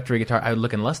introductory guitar. I would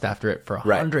look and lust after it for $100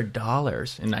 in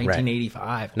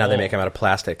 1985. Now they make them out of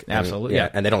plastic. Absolutely,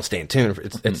 and they don't stay in tune.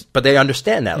 It's but they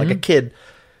understand that, like a kid.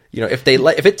 If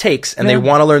it takes and they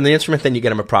want to learn the instrument, then you get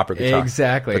them a proper guitar.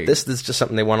 Exactly. But this is just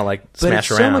something they want to, like, But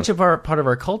smash it's around. so much of part of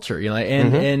our culture,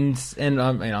 and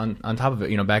on top of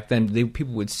it, back then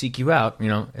people would seek you out,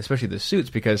 especially the suits,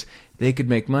 because they could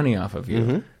make money off of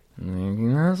you.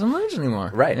 Not so much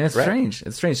anymore, Right? And it's strange.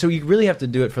 It's strange. So you really have to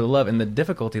do it for the love, and the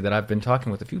difficulty that I've been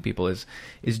talking with a few people is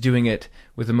doing it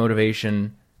with the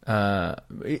motivation.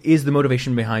 Is the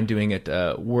motivation behind doing it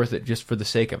worth it just for the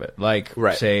sake of it? Like,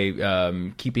 say,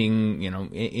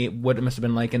 keeping, what it must have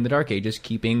been like in the Dark Ages,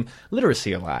 keeping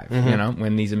literacy alive.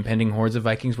 When these impending hordes of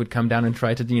Vikings would come down and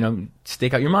try to,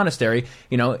 stake out your monastery.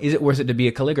 Is it worth it to be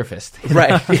a calligraphist?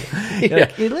 Right.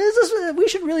 We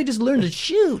should really just learn to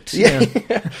shoot.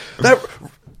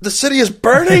 The city is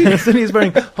burning. The city is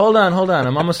burning. Hold on.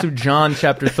 I'm almost through John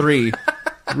chapter 3.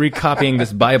 Recopying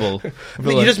this Bible.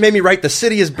 You just made me write, the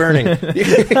city is burning.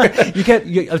 You can't.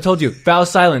 I told you, foul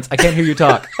silence. I can't hear you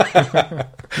talk.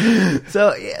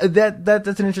 So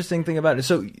that's an interesting thing about it.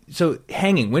 So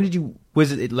hanging. When did you?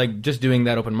 Was it like just doing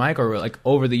that open mic, or like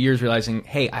over the years realizing,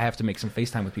 hey, I have to make some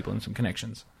FaceTime with people and some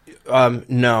connections?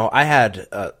 No, I had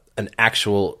an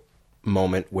actual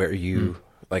moment where you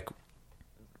like,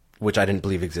 which I didn't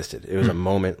believe existed. It was a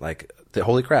moment like,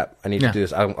 holy crap, I need to do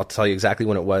this. I'll tell you exactly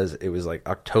when it was. It was like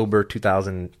October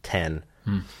 2010.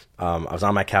 I was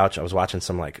on my couch. I was watching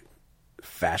some, like,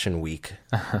 Fashion Week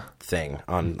thing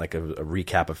on, like, a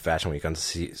recap of Fashion Week on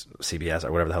CBS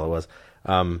or whatever the hell it was.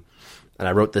 And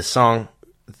I wrote this song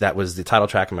that was the title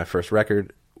track of my first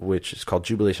record, which is called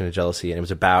Jubilation and Jealousy. And it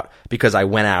was about, because I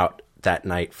went out that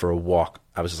night for a walk.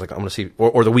 I was just like, I'm going to see,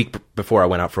 or the week before I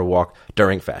went out for a walk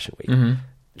during Fashion Week,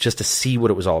 just to see what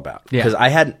it was all about. Because I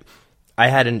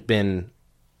hadn't been.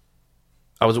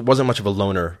 I wasn't much of a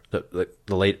loner the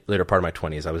later part of my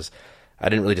 20s. I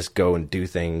didn't really just go and do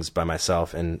things by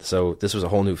myself, and so this was a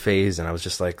whole new phase. And I was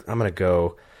just like, I'm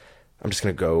just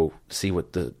gonna go see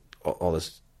what all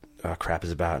this crap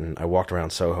is about. And I walked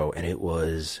around Soho, and it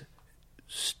was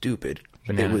stupid.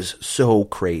 Bananas. It was so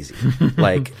crazy.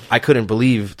 Like, I couldn't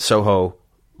believe Soho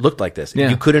looked like this.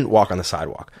 You couldn't walk on the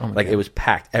sidewalk. God. It was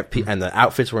packed, and the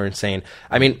outfits were insane.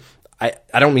 I mean,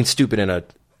 I don't mean stupid in a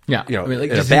in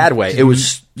a bad way. It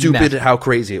was stupid how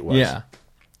crazy it was. Yeah.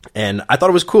 And I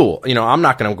thought it was cool. I'm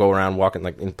not going to go around walking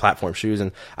like in platform shoes,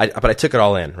 but I took it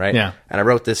all in, right? Yeah. And I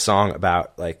wrote this song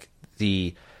about like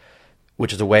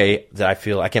which is a way that I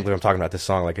feel, I can't believe I'm talking about this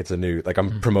song like it's a new, like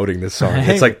I'm promoting this song.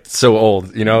 It's like so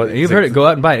old, You've heard it. Go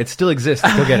out and buy it. It still exists.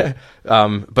 Go get it.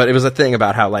 But it was a thing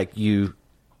about how like you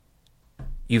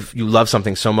love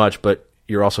something so much, but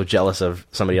you're also jealous of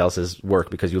somebody else's work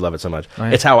because you love it so much. Oh,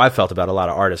 yeah. It's how I felt about a lot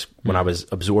of artists when I was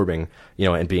absorbing,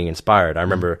 and being inspired. I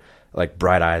remember like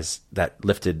Bright Eyes, that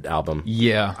Lifted album.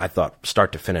 Yeah. I thought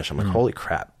start to finish, I'm like, holy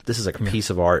crap, this is like a piece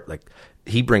of art. Like,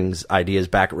 he brings ideas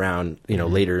back around,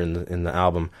 later in the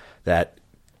album that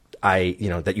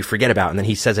that you forget about. And then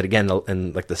he says it again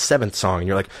in like the 7th song, and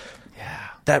you're like,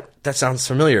 yeah, that sounds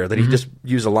familiar. That he just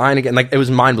used a line again. Like, it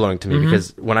was mind blowing to me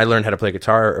because when I learned how to play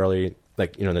guitar early,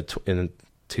 like, in the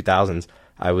 2000s,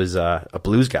 I was a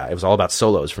blues guy. It was all about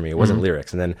solos for me. It wasn't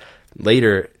lyrics. And then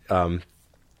later, in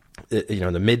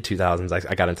the mid 2000s,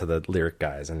 I got into the lyric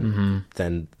guys, and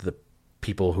then the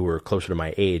people who were closer to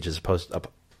my age, as opposed to,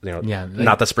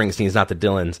 not the Springsteens, not the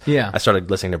Dylans. Yeah. I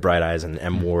started listening to Bright Eyes and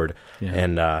M. Ward,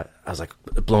 and I was like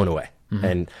blown away.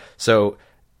 And so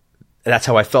that's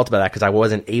how I felt about that, because I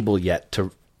wasn't able yet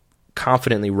to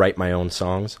confidently write my own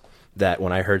songs. that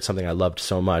when I heard something I loved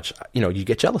so much, you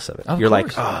get jealous of it. Of You're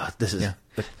course. like, oh, this is... Yeah.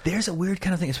 There's a weird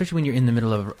kind of thing, especially when you're in the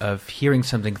middle of hearing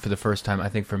something for the first time. I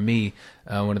think for me,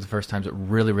 one of the first times it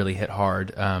really, really hit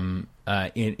hard in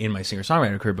my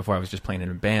singer-songwriter career before I was just playing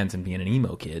in bands and being an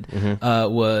emo kid,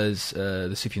 was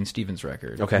the Sufjan Stevens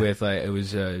record. Okay. With it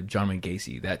was John Wayne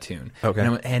Gacy, that tune.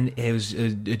 Okay. And it was a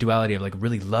duality of like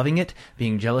really loving it,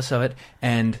 being jealous of it,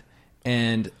 and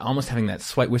almost having that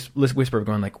slight whisper of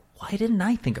going like, why didn't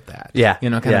I think of that? Yeah.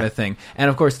 Kind of a thing. And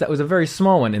of course, that was a very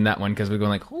small one in that one because we're going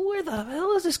like, where the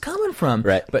hell is this coming from?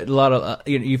 Right. But a lot of,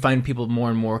 you find people more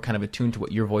and more kind of attuned to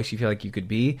what your voice you feel like you could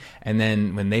be. And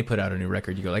then when they put out a new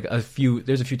record, you go like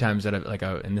there's a few times that I've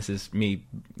and this is me,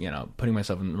 putting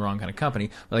myself in the wrong kind of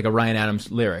company, but like a Ryan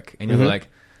Adams lyric. And you're like,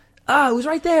 it was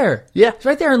right there. Yeah. It's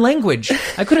right there in language.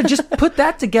 I could have just put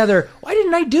that together. Why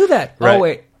didn't I do that? Right. Oh,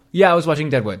 wait. Yeah, I was watching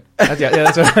Deadwood. That's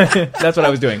what I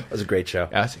was doing. It was a great show.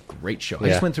 Yeah, that's a great show. I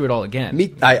just went through it all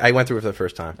again. I went through it for the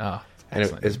first time. Oh, and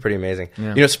it was pretty amazing.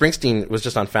 Yeah. Springsteen was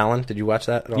just on Fallon. Did you watch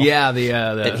that at all? Yeah,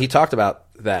 and he talked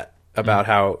about that, about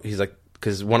how he's like,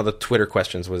 because one of the Twitter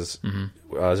questions was,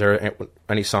 is there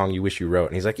any song you wish you wrote?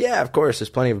 And he's like, yeah, of course, there's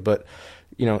plenty of it, but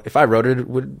if I wrote it, it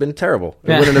would have been terrible.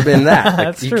 It wouldn't have been that. Like,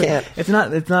 that's true. Can't. It's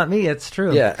not me. It's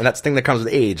true. Yeah, and that's the thing that comes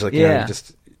with age. Like, you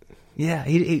just. Yeah,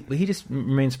 he just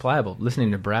remains pliable. Listening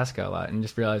to Nebraska a lot and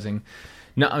just realizing,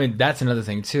 no, I mean that's another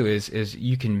thing too. Is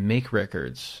you can make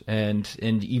records and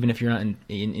even if you're not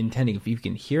intending, if you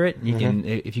can hear it, you can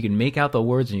if you can make out the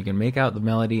words and you can make out the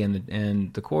melody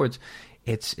and the chords,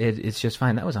 it's just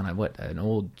fine. That was on an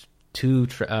old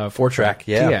 4-track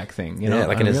TIAC thing,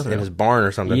 like in his barn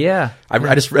or something. Yeah,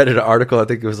 I just read an article. I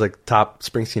think it was like top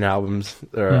Springsteen albums,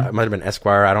 or it might have been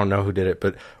Esquire. I don't know who did it,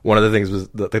 but one of the things was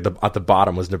at the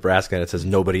bottom was Nebraska, and it says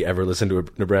nobody ever listened to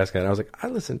Nebraska, and I was like, I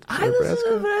listened to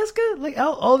Nebraska. Like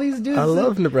all these dudes. I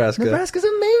love Nebraska. Nebraska's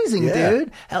amazing,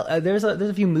 dude. There's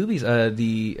a few movies.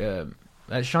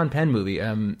 Sean Penn movie,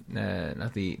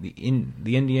 not the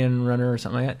Indian Runner or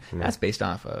something like that. That's based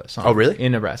off a song. Oh, really?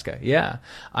 In Nebraska, yeah.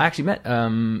 I actually met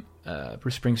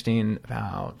Bruce Springsteen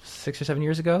about 6 or 7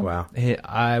 years ago. Wow.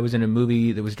 I was in a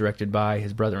movie that was directed by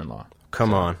his brother-in-law.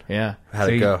 Come on. Yeah. How'd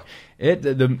it go?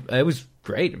 It was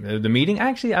great. The meeting,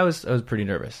 actually, I was pretty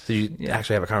nervous. Did you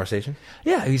actually have a conversation?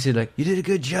 Yeah, he said like, "You did a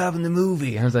good job in the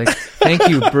movie." I was like, "Thank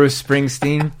you, Bruce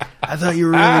Springsteen. I thought you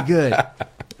were really good."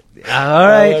 All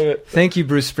right. Thank you,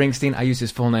 Bruce Springsteen. I used his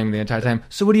full name the entire time.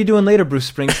 So what are you doing later,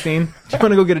 Bruce Springsteen? Do you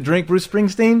want to go get a drink, Bruce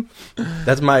Springsteen?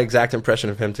 That's my exact impression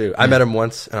of him, too. I met him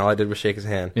once, and all I did was shake his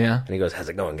hand. Yeah. And he goes, how's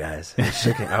it going, guys? And he's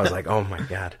shaking. I was like, oh, my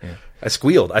God. Yeah. I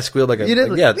squealed like a... You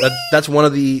did? That's one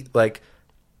of the,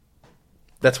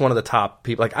 that's one of the top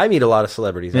people. Like, I meet a lot of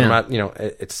celebrities. Yeah. I'm not,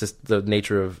 it's just the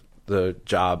nature of the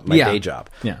job, my day job.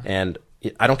 Yeah. And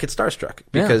I don't get starstruck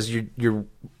because you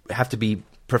have to be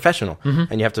professional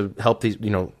and you have to help these,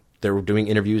 they're doing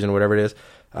interviews and whatever it is.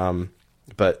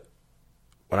 But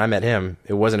when I met him,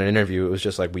 it wasn't an interview. It was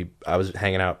just like I was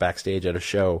hanging out backstage at a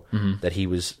show that he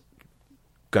was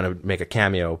going to make a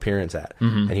cameo appearance at.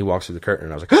 And he walks through the curtain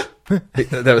and I was like,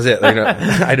 that was it.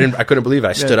 I couldn't believe it.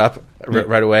 I stood up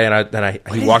right away and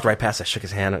he walked right past. I shook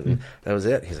his hand and that was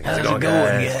it. He's like, how's it going,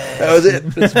 guys? Yes. That was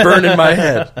it. It's burned in my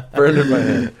head.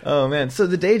 Oh man. So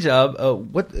the day job,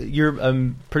 you're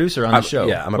a producer on the show.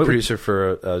 Yeah. I'm a producer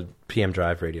for a PM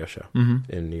Drive radio show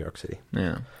in New York City.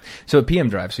 Yeah. So a PM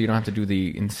Drive, so you don't have to do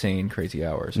the insane crazy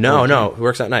hours. No. It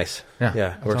works out nice.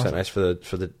 Yeah. It works out nice for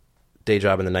the day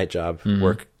job and the night job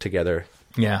work together.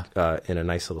 Yeah, in a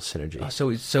nice little synergy.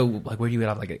 So like, where do you get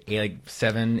off? Like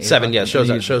 7? 8 7, yeah.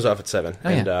 Shows off at 7,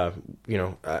 and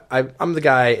I'm the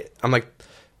guy. I'm like,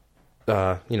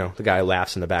 the guy who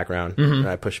laughs in the background, and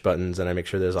I push buttons and I make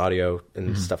sure there's audio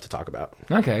and stuff to talk about.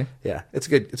 Okay, yeah, it's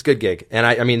good. It's a good gig, and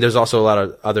I mean, there's also a lot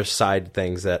of other side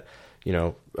things that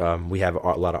we have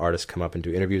a lot of artists come up and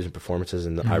do interviews and performances,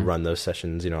 and I run those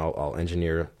sessions. I'll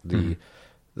engineer the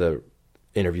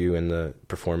interview and the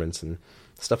performance and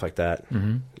stuff like that.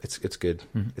 It's good.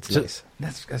 It's nice.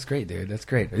 That's great, dude. That's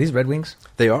great. Are these Red Wings?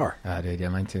 They are. Ah, dude, yeah,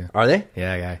 mine too. Are they?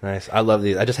 Yeah, guy. Nice. I love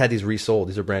these. I just had these resold.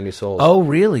 These are brand new soles. Oh,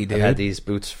 really, dude? I had these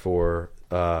boots for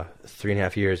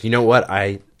 3.5 years. You know what?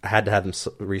 I had to have them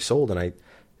resold, and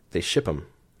they ship them.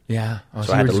 Yeah.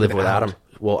 So I had to live without them.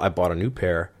 Well, I bought a new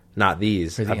pair. Not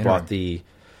these. I bought the.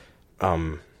 I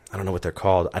don't know what they're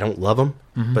called. I don't love them,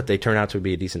 but they turn out to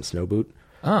be a decent snow boot.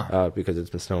 Oh. Because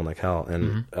it's been snowing like hell,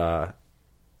 and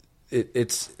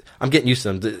it's I'm getting used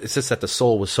to them. It's just that the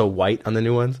sole was so white on the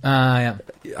new ones. Yeah.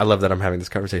 I love that I'm having this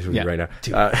conversation with you right now.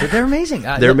 Dude, they're amazing.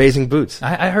 They're amazing boots.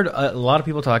 I heard a lot of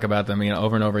people talk about them,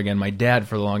 over and over again. My dad,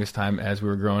 for the longest time, as we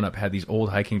were growing up, had these old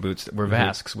hiking boots that were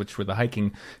Vasks, which were the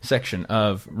hiking section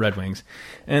of Red Wings,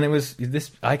 and it was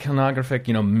this iconographic,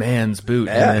 man's boot.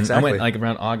 Yeah, and exactly. I went like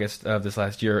around August of this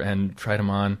last year and tried them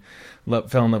on,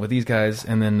 fell in love with these guys,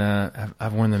 and then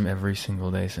I've worn them every single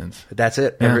day since. That's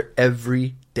it. Yeah.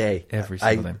 Every day. Every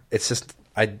single day. It's just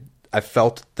I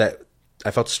felt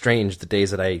strange the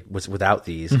days that I was without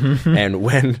these, and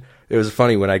when it was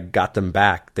funny when I got them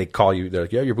back, they call you. They're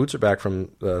like, "Yeah, your boots are back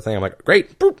from the thing." I'm like,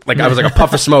 "Great!" Boop. Like I was like a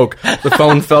puff of smoke. The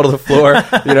phone fell to the floor,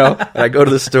 And I go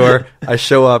to the store. I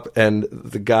show up, and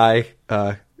the guy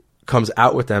comes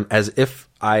out with them as if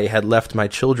I had left my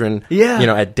children,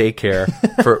 at daycare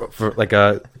for like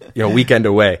a weekend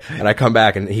away, and I come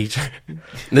back and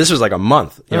this was like a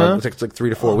month, it's like 3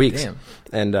 to 4 weeks, damn.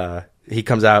 and he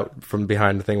comes out from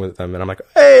behind the thing with them, and I'm like,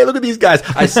 "Hey, look at these guys!"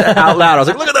 I said out loud, I was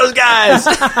like, "Look at those guys!"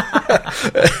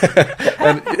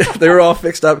 And they were all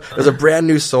fixed up. It was a brand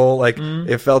new sole, like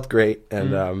it felt great,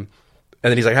 and then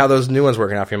he's like, "How are those new ones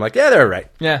working out for you?" I'm like, "Yeah, they're all right."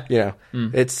 Yeah,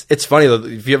 It's funny though.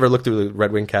 If you ever look through the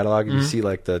Red Wing catalog, you see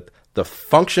like the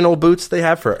functional boots they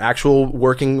have for actual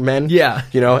working men. Yeah.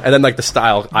 And then like the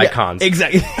style icons.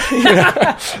 Exactly.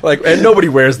 And nobody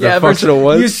wears the functional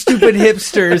ones. You stupid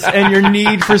hipsters and your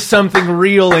need for something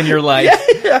real in your life.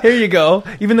 Yeah. Here you go.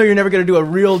 Even though you're never going to do a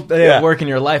real work in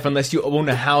your life unless you own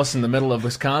a house in the middle of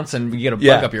Wisconsin, you get a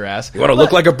bug up your ass. You want to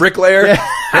look like a bricklayer? Yeah.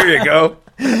 Here you go.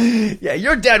 Yeah,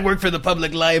 your dad worked for the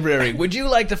public library. Would you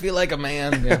like to feel like a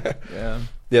man? Yeah.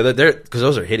 Yeah, they're because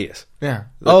those are hideous. Yeah.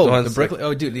 The brick.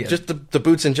 Oh, dude. Yeah. Just the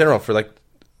boots in general for like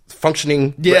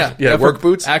functioning. Yeah. Work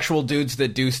boots. Actual dudes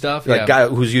that do stuff. Like guy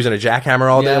who's using a jackhammer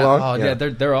all day long. Oh, yeah.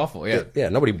 They're awful. Yeah. Yeah.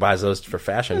 Nobody buys those for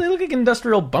fashion. They look like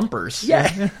industrial bumpers.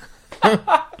 Yeah.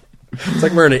 It's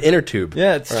like wearing an inner tube.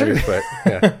 Yeah, it's true.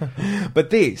 Yeah. But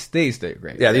these they're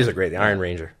great. Yeah, these are great. The Iron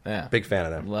Ranger. Yeah. Big fan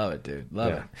of them. Love it, dude.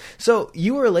 Love it. So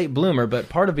you were a late bloomer, but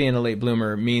part of being a late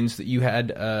bloomer means that you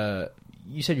had.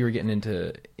 You said you were getting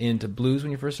into blues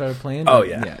when you first started playing. Oh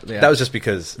yeah. That was just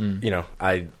because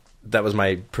that was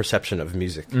my perception of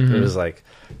music. It was like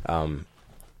the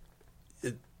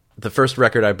first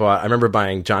record I bought. I remember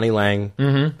buying Johnny Lang.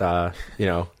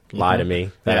 Lie to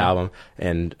Me, that album,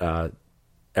 and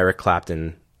Eric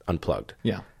Clapton Unplugged.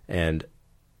 Yeah. And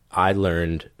I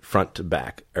learned front to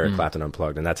back Eric Clapton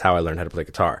Unplugged, and that's how I learned how to play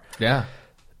guitar. Yeah.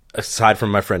 Aside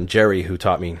from my friend Jerry, who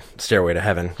taught me Stairway to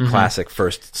Heaven, classic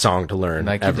first song to learn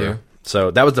ever. You do.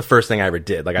 So that was the first thing I ever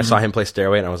did. Like I saw him play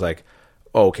Stairway, and I was like,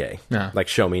 okay, Yeah. like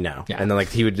show me now. Yeah. And then like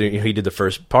he did the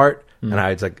first part, and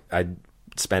I'd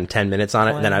spend 10 minutes on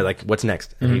it, and then I like, what's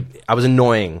next? And I was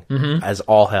annoying as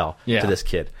all hell to this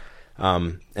kid.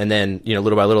 And then,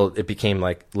 little by little, it became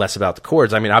like less about the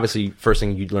chords. I mean, obviously, first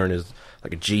thing you'd learn is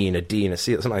like a G and a D and a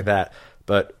C, something like that.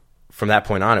 But from that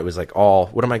point on, it was like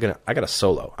I got a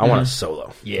solo. I want a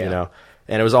solo, and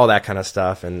it was all that kind of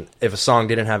stuff. And if a song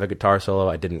didn't have a guitar solo,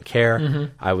 I didn't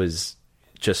care. I was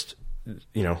just,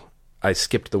 I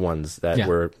skipped the ones that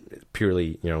were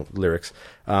purely, lyrics.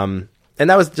 And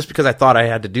that was just because I thought I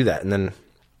had to do that. And then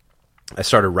I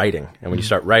started writing, and when you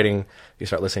start writing, you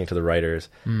start listening to the writers,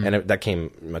 and that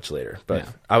came much later. But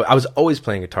I was always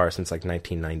playing guitar since like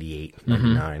 1998,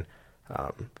 99,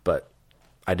 but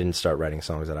I didn't start writing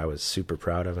songs that I was super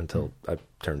proud of until I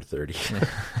turned 30.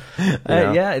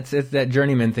 It's that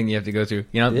journeyman thing you have to go through.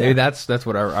 Maybe that's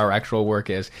what our actual work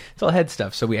is. It's all head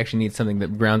stuff, so we actually need something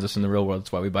that grounds us in the real world.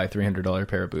 That's why we buy $300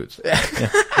 pair of boots.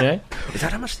 Yeah. Is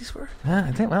that how much these were?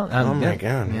 I think. Well, oh my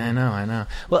god. Yeah, I know.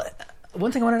 Well. One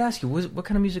thing I wanted to ask you was, what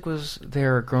kind of music was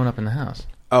there growing up in the house?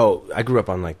 Oh, I grew up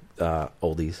on like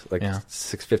oldies, like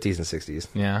 50s and 60s.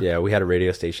 Yeah. We had a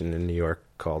radio station in New York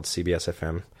called CBS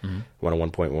FM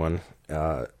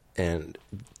 101.1, and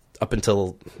up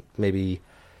until maybe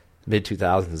mid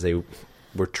 2000s, they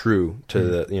were true to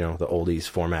the the oldies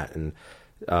format, and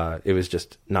it was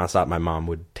just nonstop. My mom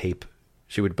would tape.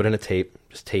 She would put in a tape,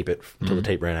 just tape it until the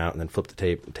tape ran out, and then flip the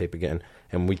tape and tape again.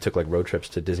 And we took like road trips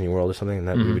to Disney World or something,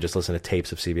 and we would just listen to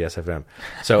tapes of CBS FM.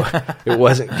 So it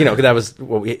wasn't, that was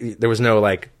there was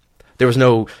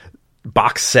no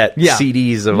box set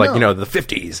CDs of like the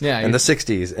 50s and the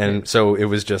 60s, and so it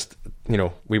was just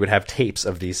we would have tapes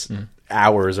of these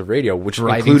hours of radio, which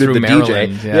included the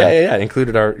Maryland, DJ,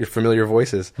 included our familiar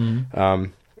voices, and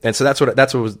so that's what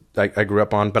was I grew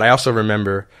up on. But I also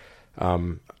remember.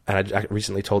 And I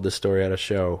recently told this story at a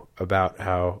show about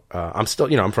how I'm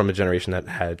still, I'm from a generation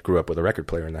that grew up with a record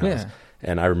player in the house.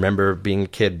 And I remember being a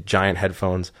kid, giant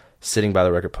headphones, sitting by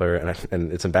the record player,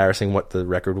 and it's embarrassing what the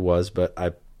record was, but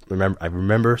I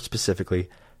remember specifically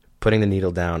putting the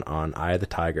needle down on Eye of the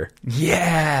Tiger.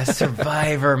 Yeah,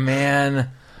 Survivor, man.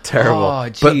 Terrible. Oh,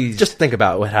 jeez. But just think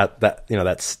about how that,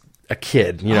 that's a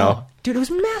kid, know. Dude, it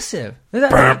was massive. Oh,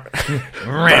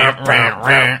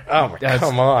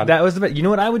 come on. That was the best. You know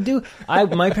what I would do?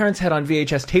 My parents had on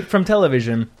VHS taped from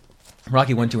television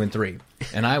Rocky 1, 2, and 3.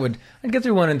 And I'd get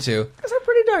through 1 and 2 because they're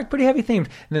pretty dark, pretty heavy themed.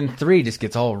 And then 3 just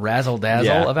gets all razzle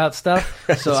dazzle about stuff.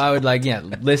 So I would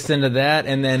listen to that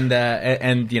and then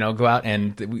go out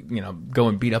and go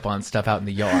and beat up on stuff out in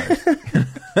the yard.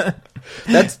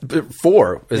 That's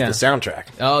 4 is the soundtrack.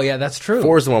 Oh yeah, that's true.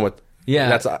 4 is the one with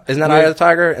isn't that Eye of the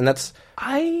Tiger? And that's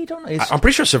I don't know. I'm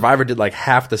pretty sure Survivor did like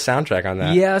half the soundtrack on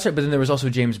that. Yeah, that's right. But then there was also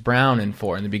James Brown in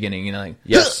 4 in the beginning.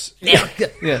 Yes, yeah.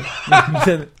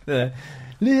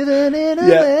 Living in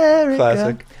America.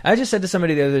 Classic. I just said to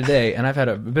somebody the other day, and I've had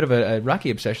a bit of a Rocky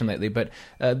obsession lately, but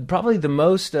probably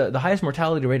the highest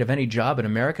mortality rate of any job in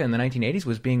America in the 1980s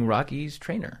was being Rocky's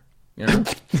trainer.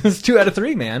 It's 2 out of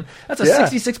 3, man. That's a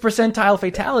 66 percentile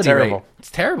fatality rate.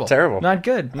 It's terrible. Not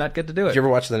good to do it. Did you ever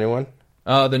watch the new one?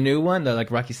 The new one,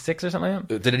 like Rocky 6 or something like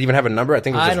that? Did it even have a number? I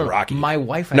think it was just Rocky. My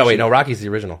wife actually... No, Rocky's the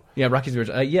original. Yeah, Rocky's the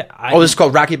original. This is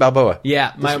called Rocky Balboa.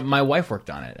 Yeah, my wife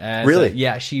worked on it.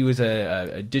 Really? She was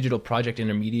a digital project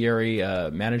intermediary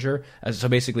manager. So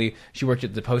basically, she worked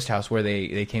at the Post House where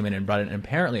they came in and brought it. And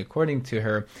apparently, according to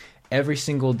her, every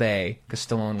single day, because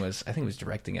Stallone was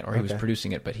directing it or he was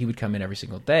producing it, but he would come in every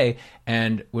single day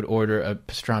and would order a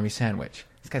pastrami sandwich.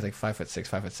 This guy's like 5'6",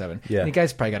 5'7". Yeah. And the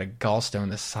guy's probably got a gallstone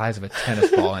the size of a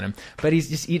tennis ball in him. But he's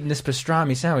just eating this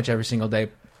pastrami sandwich every single day,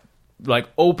 like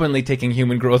openly taking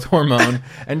human growth hormone.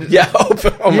 And my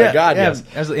God, yes.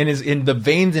 In the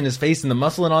veins in his face and the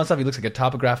muscle and all that stuff, he looks like a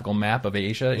topographical map of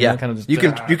Asia. You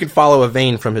can follow a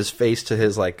vein from his face to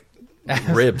his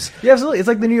ribs. Yeah, absolutely. It's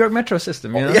like the New York metro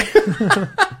system,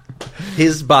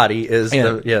 His body is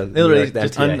literally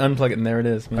just unplug it and there it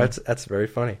is. Man. That's very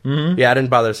funny. Mm-hmm. Yeah, I didn't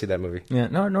bother to see that movie. Yeah,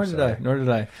 nor did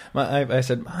I. I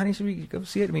said, honey, should we go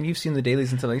see it? I mean, you've seen the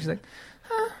dailies and stuff. She's like,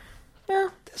 yeah,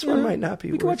 this one might not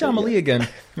be. We can watch Amelie again.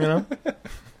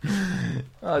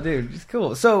 Oh, dude, it's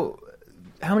cool. So,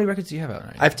 how many records do you have out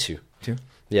now? I have 2. 2?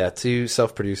 Yeah, 2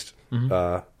 self-produced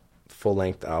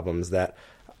full-length albums that,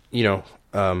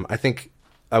 I think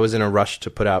I was in a rush to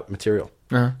put out material.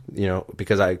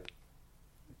 Because I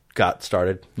got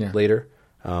started later.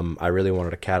 I really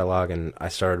wanted a catalog, and I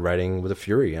started writing with a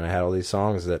fury, and I had all these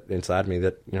songs that inside me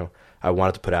that, I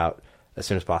wanted to put out as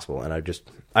soon as possible. And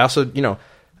I also,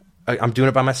 I'm doing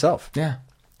it by myself. Yeah.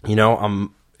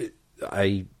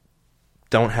 I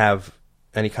don't have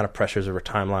any kind of pressures or a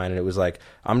timeline, and it was like,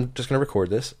 I'm just going to record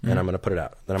this, and I'm going to put it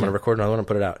out. Then I'm going to record another one and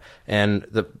put it out. And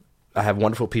I have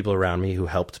wonderful people around me who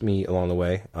helped me along the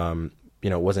way.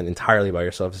 It wasn't entirely by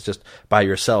yourself. It's just by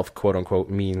yourself, quote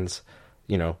unquote, means,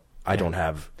 I don't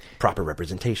have proper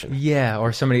representation. Yeah,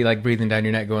 or somebody breathing down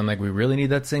your neck going we really need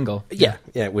that single. Yeah,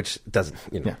 which doesn't,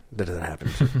 that doesn't happen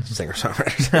to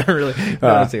singer-songwriters.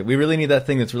 Really. We really need that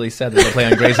thing that's really sad that they play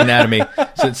on Grey's Anatomy.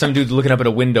 So some dude's looking up at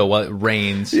a window while it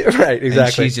rains. Yeah, right, exactly.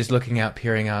 And she's just looking out,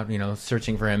 peering out,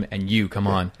 searching for him, and you come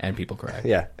on, and people cry.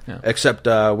 Yeah. Except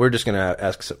we're just going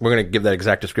to we're going to give that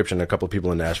exact description to a couple of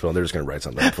people in Nashville, and they're just going to write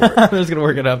something up for it. They're just going to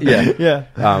work it up. Yeah.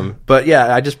 But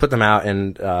yeah, I just put them out,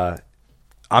 and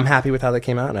I'm happy with how they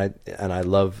came out, and I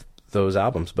love those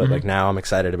albums. But now I'm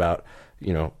excited about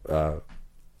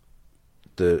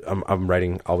I'm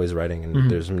writing, always writing,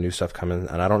 and there's some new stuff coming,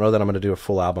 and I don't know that I'm going to do a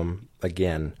full album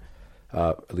again,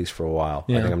 at least for a while.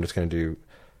 I think I'm just going to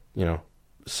do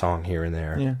song here and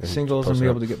there, and singles, and be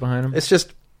able to get behind them. It's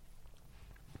just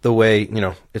the way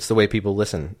it's the way people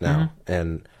listen now,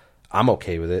 and I'm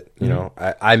okay with it.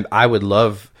 I would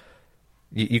love.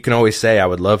 You can always say I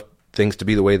would love things to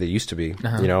be the way they used to be.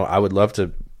 I would love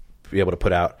to be able to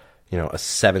put out, a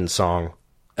 7-song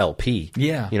LP.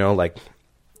 Yeah.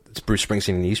 It's Bruce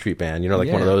Springsteen and the E Street Band, one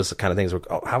of those kind of things where,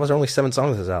 how was there only 7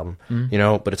 songs in this album?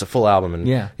 But it's a full album,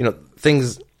 and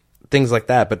things like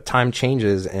that. But time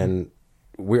changes, and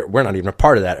we're not even a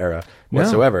part of that era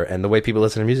whatsoever. And the way people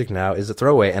listen to music now is a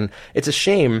throwaway. And it's a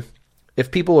shame if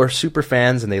people are super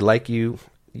fans and they like you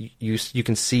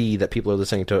can see that people are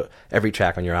listening to every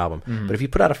track on your album. But if you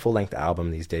put out a full-length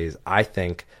album these days, I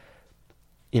think,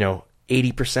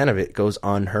 80% of it goes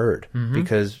unheard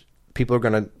because people are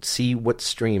going to see what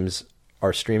streams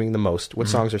are streaming the most, what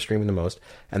songs are streaming the most,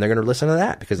 and they're going to listen to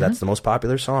that because that's the most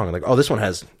popular song. Like, oh, this one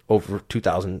has over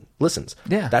 2,000 listens.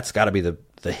 Yeah. That's got to be the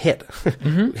hit.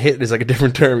 Hit is like a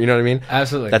different term, you know what I mean?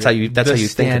 Absolutely. That's how you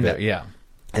think of it. Yeah.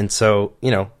 And so,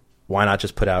 why not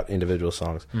just put out individual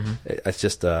songs? It's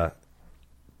just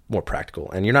more practical,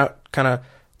 and you're not kind of,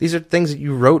 these are things that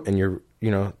you wrote and you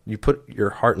put your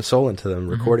heart and soul into them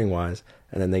recording wise,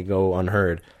 and then they go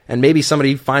unheard. And maybe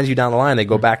somebody finds you down the line, they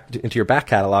go back into your back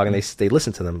catalog and they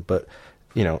listen to them, but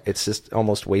it's just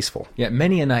almost wasteful. Yeah,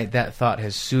 many a night that thought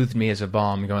has soothed me as a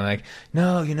balm, going like,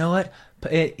 no, you know what?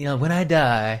 When I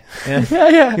die,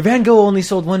 Van Gogh only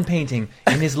sold one painting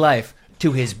in his life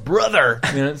to his brother.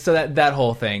 So that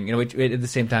whole thing. Which, at the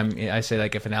same time, I say,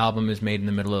 like, if an album is made in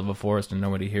the middle of a forest and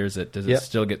nobody hears it, does it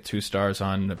still get 2 stars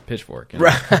on the Pitchfork?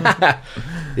 Right.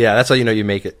 Yeah, that's how you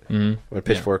make it when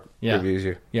Pitchfork reviews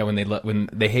you. Yeah, when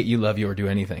they hate you, love you, or do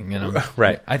anything.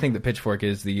 Right. I think that Pitchfork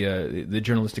is the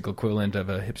journalistic equivalent of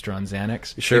a hipster on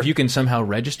Xanax. Sure. If you can somehow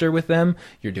register with them,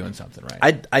 you're doing something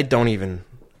right. I don't even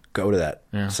go to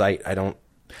that site.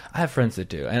 I have friends that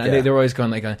do, and they're always going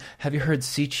like, "Have you heard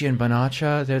Sucich and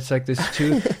Banacha? There's like this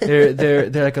two. they're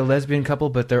like a lesbian couple,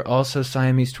 but they're also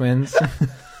Siamese twins."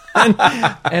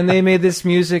 and they made this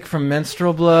music from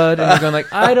menstrual blood, and they're going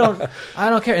like, I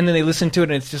don't care. And then they listen to it,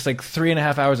 and it's just like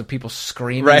 3.5 hours of people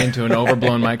screaming into an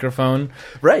overblown microphone.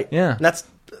 Right. Yeah. And that's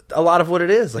a lot of what it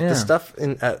is. Like the stuff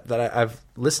that I've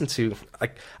listened to,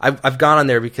 like I've gone on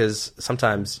there because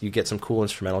sometimes you get some cool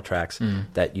instrumental tracks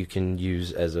that you can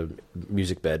use as a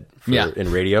music bed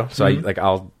in radio. So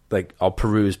I'll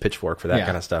peruse Pitchfork for that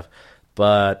kind of stuff.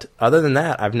 But other than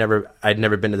that, I'd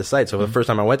never been to the site. So the first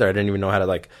time I went there, I didn't even know how to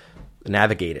like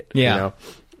navigate it. Yeah.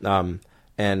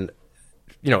 And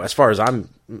as far as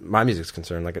my music's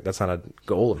concerned, like that's not a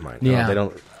goal of mine. Yeah.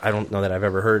 I don't know that I've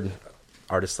ever heard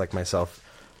artists like myself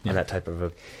on that type of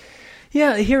a.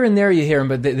 Yeah, here and there you hear them,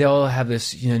 but they all have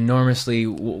this enormously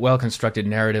well-constructed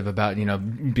narrative about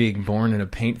being born in a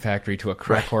paint factory to a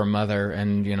crackwhore mother,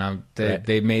 and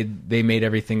they made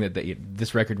everything that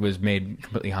this record was made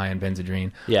completely high in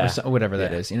Benzedrine, or whatever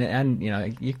that is, and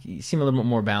you seem a little bit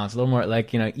more balanced, a little more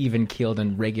like even keeled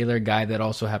and regular guy that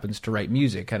also happens to write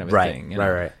music, kind of a thing.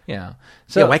 Right. Yeah.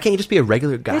 So why can't you just be a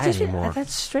regular guy anymore?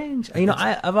 That's strange.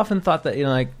 I've often thought that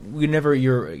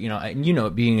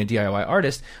being a DIY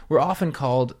artist, we're often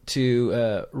called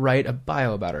to write a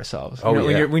bio about ourselves.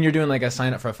 When you're doing like a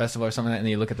sign up for a festival or something like that, and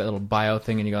you look at that little bio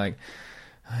thing and you go like,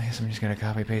 I guess I'm just going to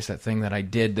copy paste that thing that I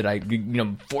did that I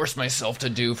forced myself to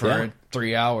do for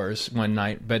 3 hours one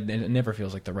night, but it never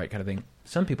feels like the right kind of thing.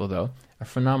 Some people though are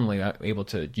phenomenally able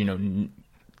to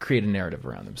create a narrative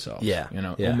around themselves.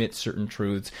 Omit certain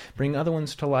truths, bring other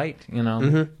ones to light.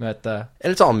 But and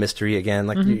it's all mystery again.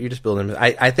 Like you're just building.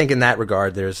 I think in that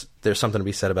regard, there's something to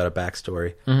be said about a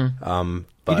backstory.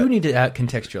 But you do need to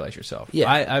contextualize yourself.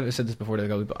 Yeah, I've said this before.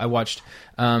 I watched.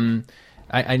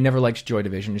 I never liked Joy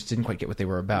Division. Just didn't quite get what they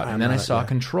were about. And then I saw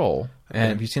Control. And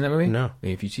have you seen that movie? No.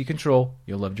 If you see Control,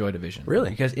 you'll love Joy Division. Really?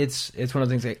 Because it's one of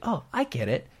the things like, oh, I get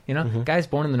it. Guy's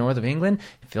born in the north of England,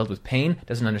 filled with pain,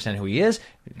 doesn't understand who he is,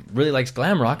 really likes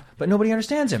glam rock, but nobody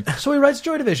understands him. So he writes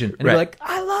Joy Division. And you're like,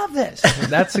 I love this.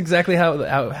 That's exactly how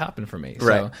it happened for me.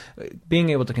 Right. So being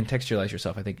able to contextualize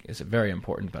yourself, I think, is very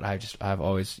important. But I've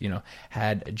always,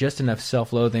 had just enough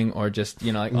self-loathing or just,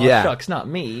 shucks, not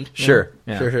me. Sure.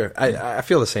 I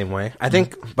feel the same way. I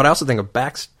think, but I also think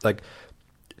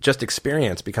just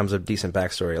experience becomes a decent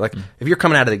backstory. Like if you're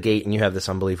coming out of the gate and you have this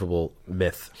unbelievable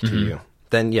myth to you,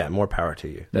 then more power to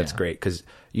you. That's great because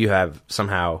you have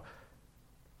somehow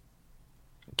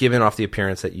given off the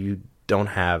appearance that you don't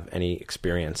have any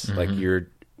experience. Like you're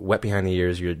wet behind the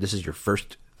ears. This is your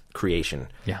first creation.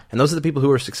 Yeah, and those are the people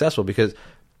who are successful because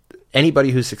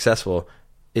anybody who's successful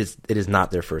it is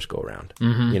not their first go around.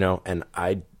 And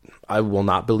I will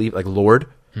not believe like Lorde.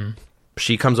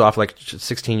 She comes off like a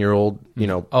 16-year-old,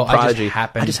 prodigy.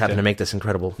 I just happened to make this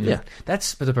incredible. Yeah.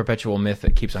 That's the perpetual myth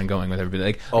that keeps on going with everybody.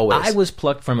 Like, always. I was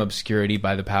plucked from obscurity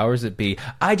by the powers that be.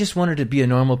 I just wanted to be a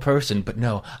normal person, but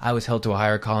no, I was held to a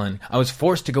higher calling. I was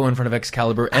forced to go in front of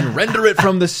Excalibur and render it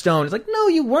from the stone. It's like, no,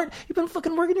 you weren't. You've been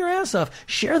fucking working your ass off.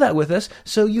 Share that with us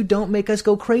so you don't make us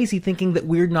go crazy thinking that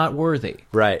we're not worthy.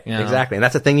 Right. Exactly. And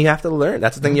that's the thing you have to learn.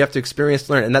 That's the thing you have to experience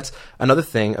to learn. And that's another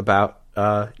thing about,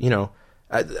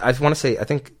 I want to say, I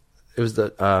think it was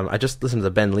I just listened to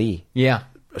the Ben Lee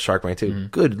Shark Mind too.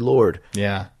 Good Lord.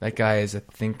 Yeah, that guy is a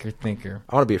thinker.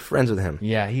 I want to be friends with him.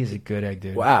 Yeah, he's a good egg,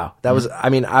 dude. Wow. That was,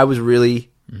 I was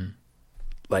really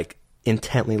like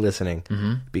intently listening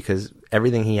because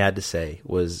everything he had to say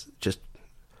was just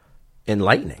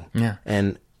enlightening. Yeah.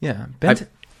 And Ben's...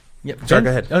 Sorry, go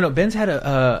ahead. No, Ben's had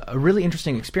a really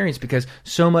interesting experience because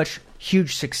so much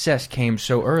huge success came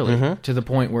so early to the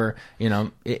point where,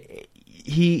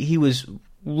 he was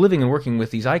living and working with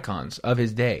these icons of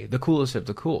his day, the coolest of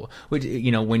the cool. Which,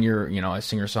 you know, when you're, you know, a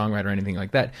singer-songwriter or anything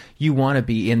like that, you want to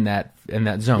be in that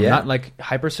zone, not like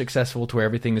hyper successful to where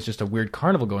everything is just a weird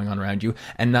carnival going on around you,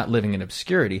 and not living in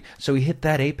obscurity. So he hit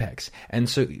that apex, and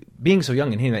so being so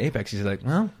young and hitting that apex, he's like,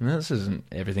 well, this isn't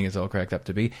everything it's all cracked up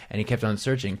to be, and he kept on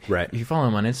searching. Right. If you follow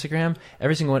him on Instagram,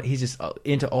 every single one, he's just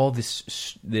into all this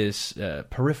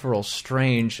peripheral,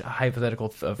 strange, hypothetical,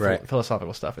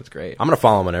 philosophical stuff. It's great. I'm gonna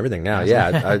follow him on everything now. Yeah.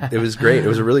 It was great. It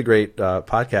was a really great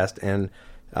podcast, and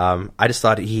I just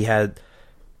thought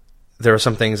there are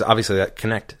some things obviously that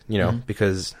connect, you know,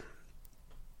 because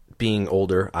being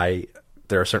older,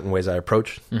 there are certain ways I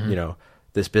approach, you know,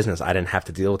 this business. I didn't have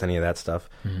to deal with any of that stuff,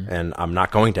 and I'm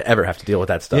not going to ever have to deal with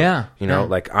that stuff. Yeah, you know,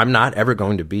 like I'm not ever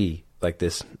going to be like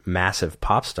this massive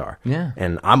pop star. Yeah,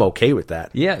 and I'm okay with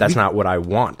that. Yeah, that's not what I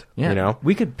want. Yeah, you know,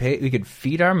 we could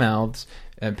feed our mouths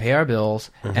and pay our bills,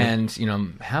 and, you know,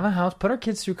 have a house, put our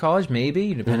kids through college,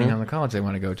 maybe, depending on the college they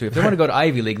want to go to. If they want to go to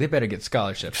Ivy League, they better get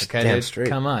scholarships. Okay, damn straight.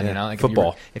 Come on, you know, like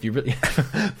football. If you really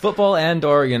football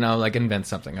or, you know, like invent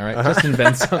something. All right, just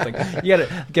invent something. You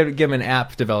gotta give them an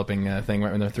app developing thing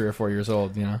right when they're 3 or 4 years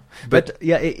old. You know, but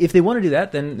yeah, if they want to do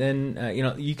that, then you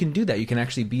know, you can do that. You can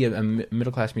actually be a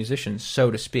middle class musician, so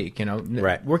to speak. You know,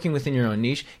 working within your own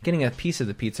niche, getting a piece of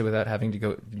the pizza without having to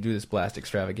go do this blast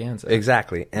extravaganza.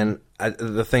 Exactly, and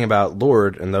the thing about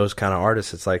Lord and those kind of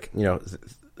artists, it's like, you know,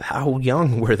 how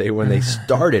young were they when they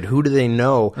started? Who do they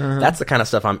know? That's the kind of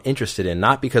stuff I'm interested in,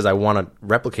 not because I want to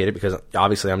replicate it, because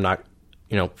obviously I'm not,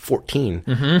 you know, 14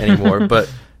 anymore,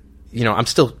 but, you know,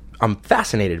 I'm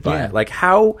fascinated by it. Like,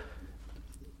 how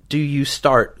do you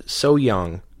start so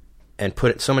young and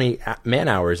put so many man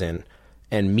hours in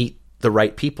and meet the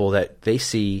right people that they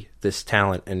see this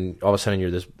talent, and all of a sudden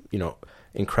you're this, you know,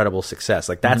 incredible success?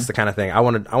 Like, that's the kind of thing I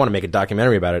want to make a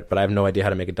documentary about it, but I have no idea how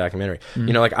to make a documentary.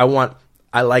 You know, like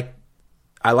I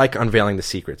like unveiling the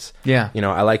secrets. Yeah. You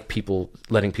know, I like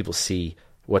letting people see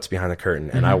what's behind the curtain,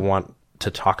 and I want to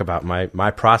talk about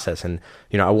my process, and,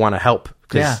 you know, I want to help,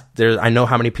 because I know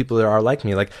how many people there are like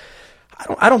me. Like,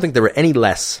 I don't think there were any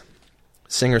less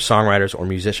singer-songwriters or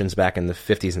musicians back in the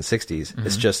 50s and 60s.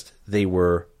 It's just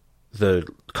the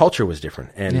culture was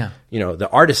different, and you know, the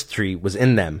artistry was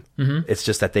in them. It's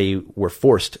just that they were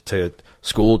forced to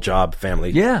school, job,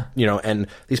 family. Yeah, you know, and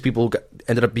these people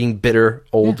ended up being bitter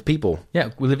old people. Yeah,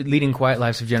 leading quiet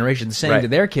lives of generations, saying to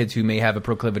their kids who may have a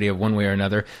proclivity of one way or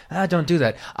another, don't do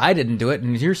that. I didn't do it,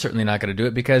 and you're certainly not going to do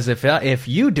it, because if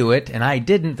you do it and I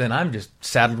didn't, then I'm just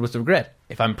saddled with regret.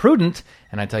 If I'm prudent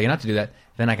and I tell you not to do that,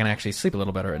 then I can actually sleep a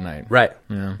little better at night. Right.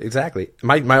 Yeah. Exactly.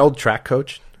 My old track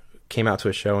coach came out to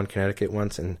a show in Connecticut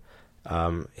once, and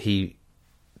he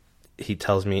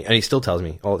tells me, and he still tells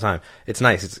me all the time, it's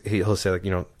nice. He'll say, like,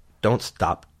 you know, don't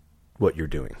stop what you're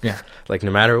doing. Yeah. Like,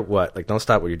 no matter what, like, don't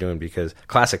stop what you're doing, because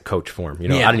classic coach form, you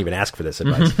know, I didn't even ask for this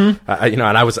advice. You know,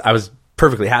 and I was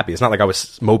perfectly happy. It's not like I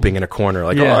was moping in a corner,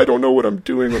 like, I don't know what I'm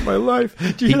doing with my life.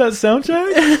 Do you hear that sound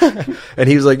check? And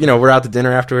he was like, you know, we're out to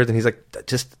dinner afterwards, and he's like,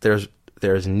 just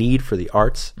there's need for the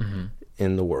arts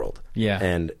in the world. Yeah.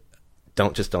 And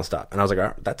don't stop. And I was like,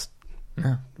 oh, that's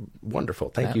wonderful.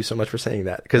 Thank you so much for saying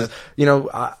that. Because, you know,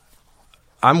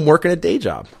 I'm working a day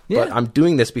job, but I'm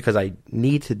doing this because I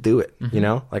need to do it, you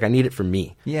know? Like, I need it for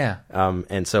me. Yeah.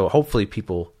 And so hopefully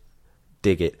people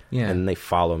dig it, and they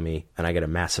follow me, and I get a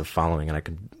massive following, and I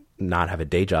can not have a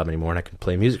day job anymore, and I can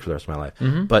play music for the rest of my life.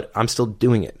 But I'm still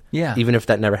doing it. Yeah. Even if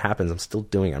that never happens, I'm still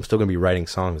doing it. I'm still going to be writing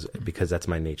songs, because that's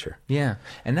my nature. Yeah.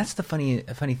 And that's the funny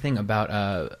thing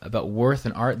about worth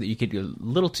and art, that you get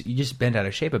you just bend out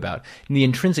of shape about. And the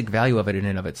intrinsic value of it in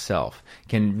and of itself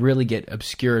can really get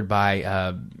obscured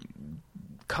by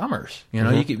commerce. You know,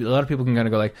 a lot of people can kind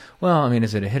of go like, well, I mean,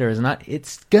 is it a hit or is it not?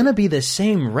 It's gonna be the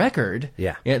same record,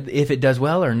 if it does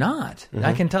well or not.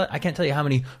 I can't tell you how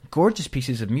many gorgeous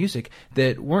pieces of music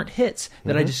that weren't hits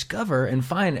that I discover and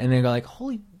find, and they go like,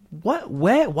 holy,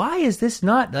 why is this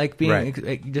not like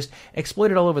being just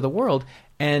exploited all over the world?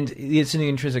 And it's in the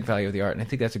intrinsic value of the art, and I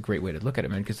think that's a great way to look at it,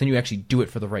 man, because then you actually do it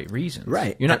for the right reasons.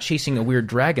 Right. You're not chasing a weird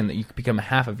dragon that you could become a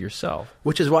half of yourself.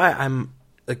 Which is why I'm,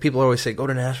 like, people always say, go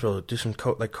to Nashville, do some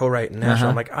co-write in Nashville.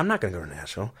 I'm like, I'm not going to go to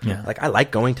Nashville. Yeah. Like, I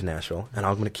like going to Nashville, and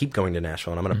I'm going to keep going to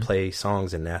Nashville, and I'm going to play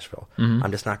songs in Nashville.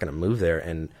 I'm just not going to move there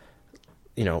and,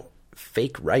 you know,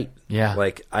 fake write. Yeah.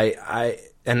 Like, I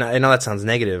know that sounds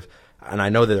negative, and I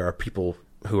know that there are people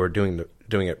who are doing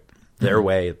it their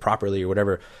way, properly, or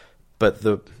whatever. But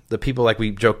the people, like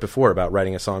we joked before about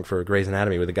writing a song for Grey's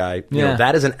Anatomy with a guy, you know,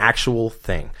 that is an actual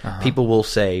thing. People will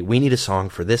say, we need a song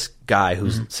for this guy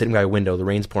who's sitting by a window, the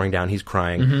rain's pouring down, he's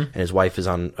crying, and his wife is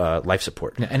on life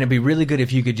support. And it'd be really good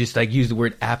if you could just like use the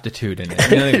word aptitude in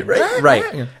it. You know, like,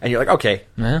 right. And you're like, okay,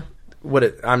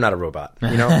 I'm not a robot,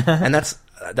 you know? And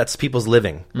that's people's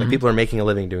living. Like people are making a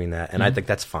living doing that, and I think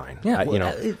that's fine. Yeah,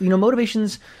 you know,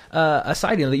 motivations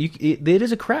aside, you know, it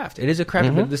is a craft. It is a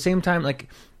craft, but at the same time, like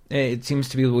it seems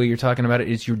to be the way you're talking about it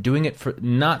is you're doing it for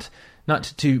not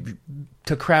to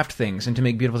craft things and to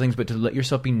make beautiful things, but to let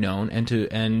yourself be known and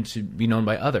to be known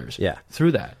by others. Yeah,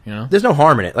 through that, you know, there's no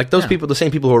harm in it. Like those people, the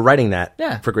same people who are writing that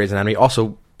for Grey's Anatomy,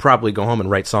 also probably go home and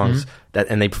write songs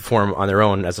and they perform on their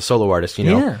own as a solo artist. You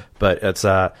know, but it's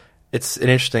an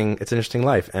interesting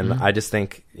life, and I just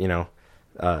think, you know,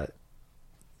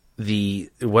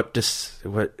 what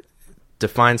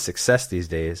defines success these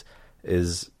days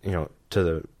is, you know, to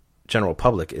the general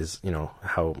public is, you know,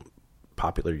 how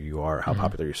popular you are, how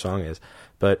popular your song is.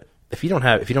 But if you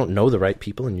don't know the right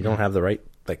people and you don't have the right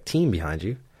like team behind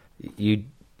you, you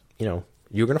know,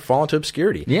 you're going to fall into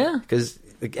obscurity. Yeah,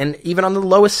 and even on the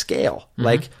lowest scale,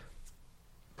 like,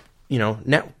 you know,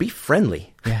 now be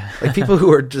friendly. Yeah. Like people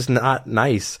who are just not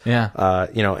nice, you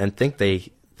know, and think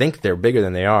they're bigger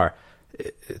than they are,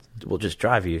 it will just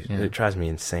drive you. Yeah. It drives me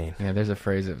insane. Yeah, there's a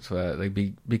phrase that's like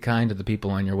be kind to the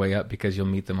people on your way up because you'll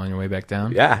meet them on your way back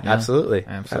down. Yeah, absolutely.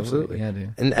 Yeah,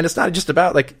 dude. And it's not just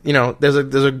about like, you know, there's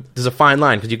a fine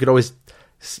line, because you could always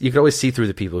see through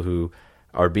the people who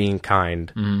are being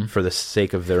kind for the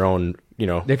sake of their own, you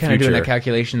know, they're kind of doing a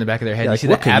calculation in the back of their head. Yeah, you see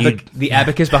the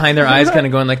abacus behind their eyes kind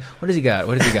of going like, what does he got?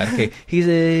 Okay, he's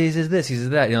this, he's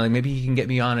that. You know, like maybe he can get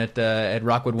me on at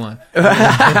Rockwood 1.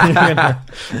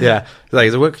 Yeah.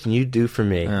 Like, what can you do for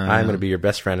me? I'm going to be your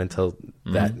best friend until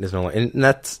that is no longer. And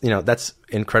that's, you know, that's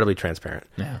incredibly transparent.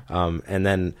 Yeah. And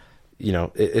then, you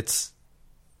know, it's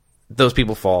those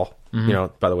people fall, you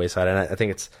know, by the wayside. And I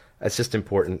think it's just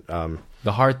important.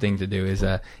 The hard thing to do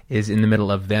is in the middle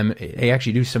of them. They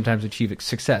actually do sometimes achieve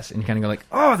success, and you kind of go like,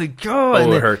 "Oh, they go!"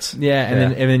 Oh, it hurts. Yeah,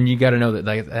 and then you got to know that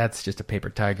like that's just a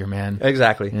paper tiger, man.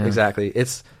 Exactly.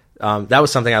 It's that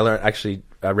was something I learned. Actually,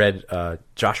 I read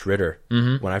Josh Ritter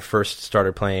when I first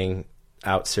started playing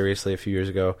out seriously a few years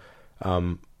ago.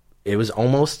 It was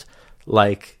almost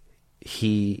like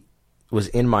he was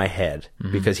in my head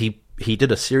because he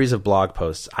did a series of blog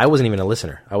posts. I wasn't even a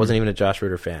listener. I wasn't even a Josh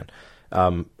Ritter fan.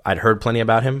 I'd heard plenty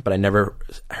about him, but I never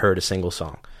heard a single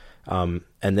song. And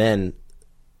then,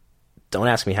 don't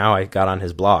ask me how I got on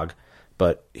his blog,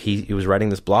 but he was writing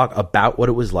this blog about what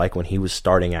it was like when he was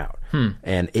starting out.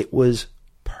 And it was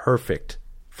perfect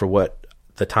for what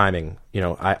the timing, you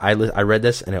know, I read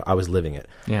this and I was living it.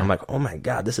 Yeah. I'm like, oh my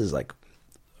God, this is like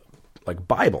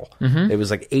Bible. It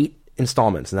was like 8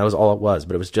 installments, and that was all it was,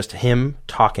 but it was just him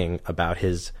talking about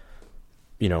his,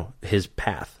 you know, his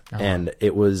path. And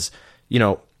it was, you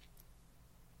know,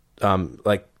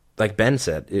 like Ben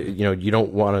said, you know, you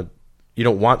don't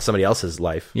want somebody else's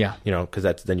life, you know,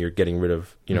 because then you're getting rid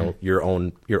of, you know, your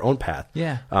own path.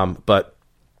 Yeah. But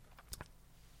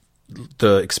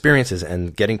the experiences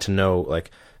and getting to know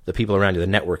like the people around you, the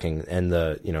networking and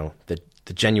the, you know, the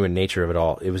genuine nature of it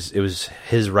all. It was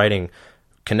his writing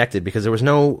connected, because it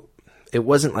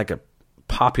wasn't like a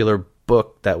popular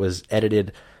book that was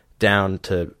edited down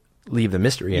to leave the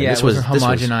mystery in. Yeah, this was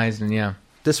homogenized,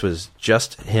 this was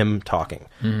just him talking,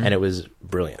 and it was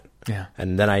brilliant. Yeah.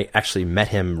 And then I actually met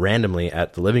him randomly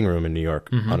at the living room in New York,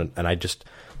 and I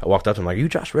walked up to him like, "Are you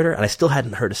Josh Ritter?" And I still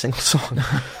hadn't heard a single song,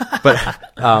 but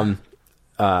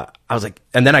I was like,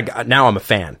 and then now I'm a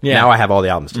fan. Yeah. Now I have all the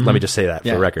albums. Let me just say that for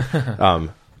the record.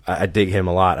 I dig him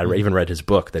a lot. I even read his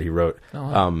book that he wrote. Oh,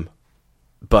 wow.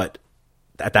 But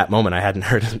at that moment, I hadn't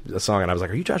heard a song, and I was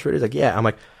like, "Are you Josh Ritter?" He's like, "Yeah." I'm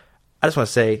like, "I just want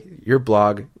to say your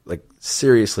blog like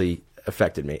seriously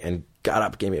affected me," and got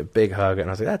up, gave me a big hug, and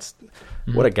I was like, "That's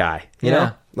what a guy." You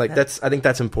know, like I think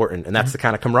that's important, and that's the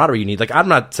kind of camaraderie you need. Like, I'm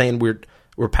not saying we're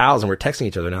pals and we're texting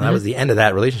each other now. That was the end of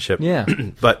that relationship. Yeah,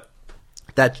 but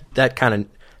that kind of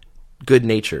good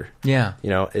nature, you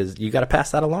know, is you got to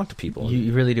pass that along to people.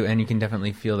 You really do, and you can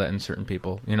definitely feel that in certain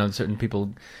people. You know, certain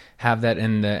people have that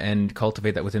and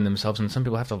cultivate that within themselves, and some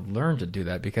people have to learn to do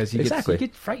that, because you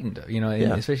get frightened, you know,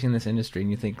 especially in this industry, and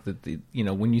you think that you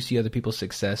know, when you see other people's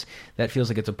success, that feels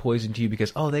like it's a poison to you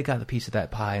because they got a piece of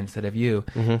that pie instead of you,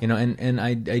 you know, and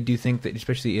I do think that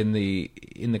especially in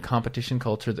the competition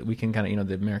culture that we can kind of, you know,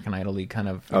 the American Idol kind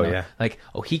of like,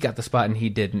 he got the spot and he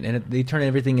didn't, and they turn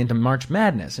everything into March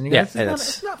Madness, and you go,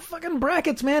 It's not fucking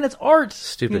brackets, man. It's art.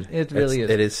 Stupid. It really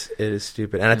is. It is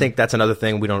stupid. And I think that's another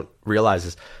thing we don't realize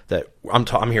is that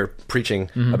I'm here preaching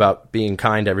about being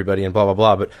kind to everybody and blah, blah,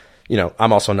 blah. But,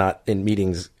 I'm also not in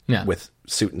meetings with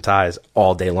suit and ties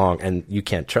all day long. And you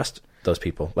can't trust those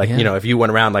people. Like, if you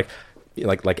went around like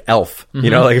Elf,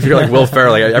 like if you're like Will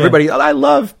Ferrell, like everybody, I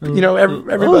love,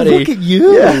 everybody. Oh, look at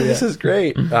you. Yeah, this is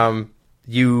great.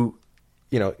 You'll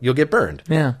get burned.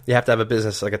 Yeah. You have to have a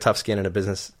business, like a tough skin and a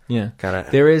business kind of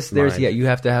There's you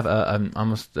have to have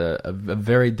almost a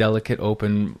very delicate,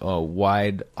 open,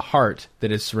 wide heart that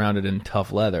is surrounded in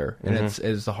tough leather. And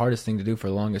it's the hardest thing to do for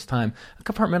the longest time. A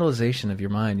compartmentalization of your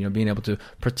mind, being able to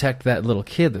protect that little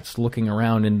kid that's looking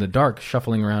around in the dark,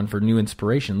 shuffling around for new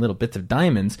inspiration, little bits of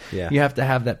diamonds. Yeah. You have to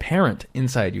have that parent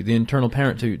inside you, the internal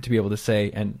parent to be able to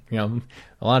say, and,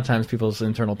 a lot of times people's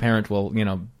internal parent will,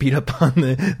 beat up on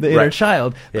the inner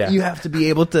child. Yeah. But you have to be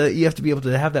able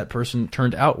to have that person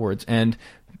turned outwards and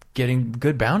getting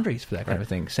good boundaries for that kind of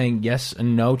thing. Saying yes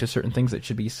and no to certain things that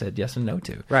should be said yes and no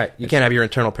to. Right. You can't have your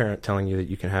internal parent telling you that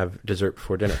you can have dessert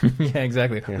before dinner. Yeah,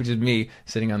 exactly. Yeah. Which is me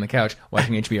sitting on the couch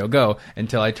watching HBO Go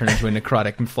until I turn into a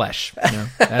necrotic flesh.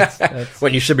 That's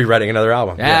when you should be writing another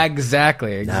album. Yeah.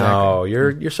 Exactly. No,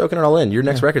 you're soaking it all in. Your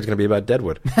next record's going to be about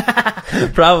Deadwood.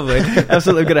 Probably.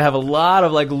 Absolutely. Going to have a lot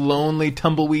of lonely,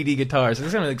 tumbleweedy guitars.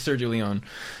 It's going to be like Sergio Leone.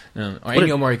 Or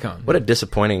Ennio Morricone. What a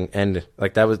disappointing end!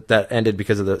 That ended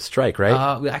because of the strike,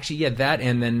 right? Actually, yeah, that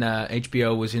and then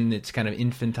HBO was in its kind of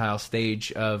infantile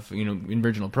stage of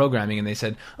original programming, and they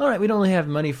said, "All right, we don't really have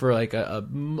money for a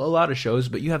lot of shows,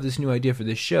 but you have this new idea for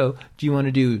this show. Do you want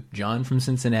to do John from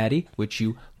Cincinnati, which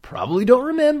you probably don't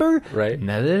remember, right?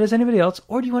 Neither does anybody else,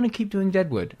 or do you want to keep doing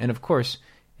Deadwood?" And of course,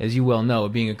 as you well know,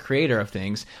 being a creator of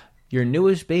things, your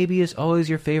newest baby is always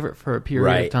your favorite for a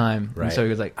period of time. Right. And so he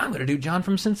was like, I'm going to do John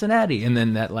from Cincinnati. And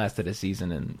then that lasted a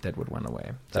season and Deadwood went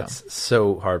away. That's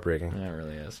so heartbreaking. Yeah, it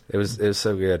really is. It was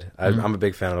so good. I'm a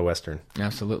big fan of the Western.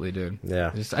 Absolutely, dude.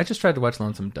 Yeah. I just tried to watch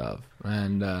Lonesome Dove.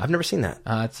 And I've never seen that.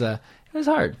 It was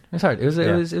hard.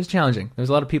 It was challenging. There was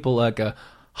a lot of people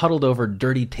huddled over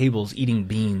dirty tables eating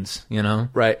beans,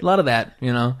 Right. A lot of that,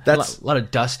 That's a lot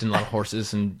of dust and a lot of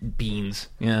horses and beans.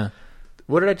 Yeah.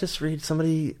 What did I just read?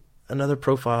 Another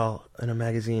profile in a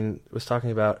magazine was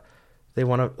talking about they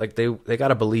want to they got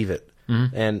to believe it,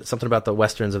 and something about the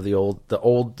westerns of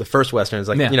the first westerns,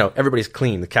 everybody's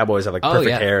clean. The cowboys have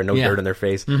perfect hair, no dirt in their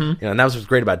face, and that was what's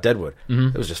great about Deadwood.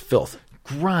 It was just filth,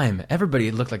 grime. Everybody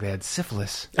looked like they had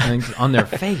syphilis on their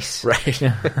face. Right,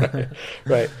 yeah.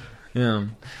 Right. Yeah.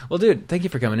 Well, dude, thank you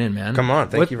for coming in, man. Come on,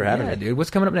 thank you for having me, dude. What's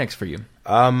coming up next for you?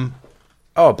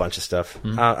 A bunch of stuff.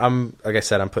 I'm like I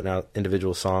said, I'm putting out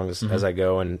individual songs as I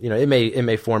go, and it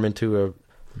may form into a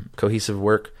cohesive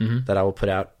work that I will put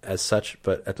out as such.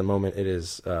 But at the moment, it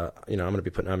is I'm going to be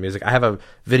putting out music. I have a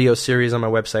video series on my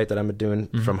website that I'm doing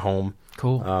from home.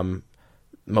 Cool.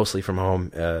 Mostly from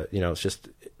home. It's just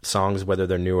songs, whether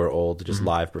they're new or old, just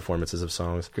live performances of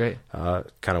songs. Great.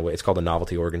 Kind of way. It's called the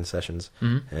Novelty Organ Sessions,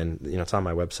 and it's on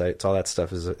my website. It's all that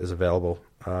stuff is available.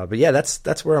 But yeah,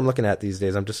 that's where I'm looking at these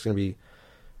days. I'm just going to be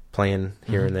playing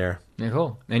here and there. Yeah,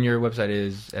 cool. And your website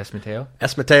is Esmateo?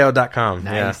 Esmateo.com.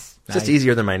 Nice. Yeah. It's just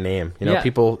easier than my name.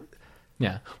 People...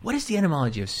 Yeah. What is the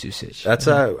etymology of Sucich?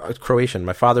 That's Croatian.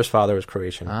 My father's father was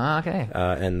Croatian. Okay.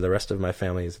 And the rest of my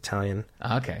family is Italian.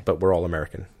 Okay. But we're all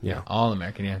American. Yeah, all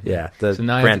American, yeah. Yeah, the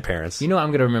grandparents. I'm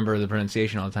going to remember the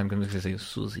pronunciation all the time because they say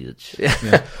Sucich.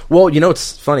 Yeah. Well,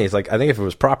 it's funny. It's I think if it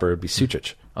was proper, it would be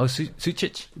Sucich. Oh,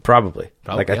 Sucich? Probably.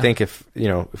 I think if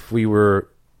we were...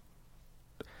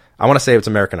 I want to say it's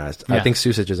Americanized. Yeah. I think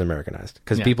Sucich is Americanized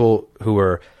because people who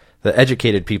are the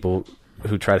educated people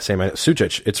who try to say my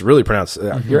Sucich, it's really pronounced.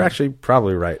 You're actually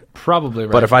probably right. Probably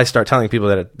right. But if I start telling people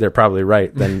that they're probably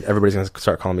right, then everybody's going to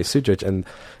start calling me Sucich, and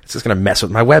it's just going to mess with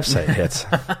my website hits.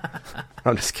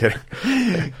 I'm just kidding.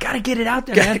 Gotta get it out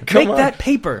there, man. Make that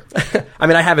paper. I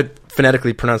mean, I have it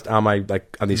phonetically pronounced on my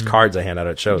on these cards I hand out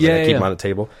at shows. I keep them on the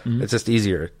table. It's just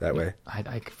easier that way.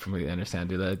 I completely understand,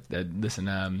 dude. Listen,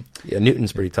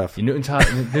 Newton's pretty tough.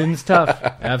 Newton's tough.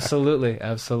 Absolutely.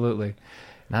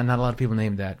 Not a lot of people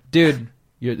named that. Dude,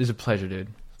 it's a pleasure, dude.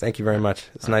 Thank you very much.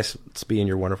 It's nice to be in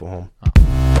your wonderful home.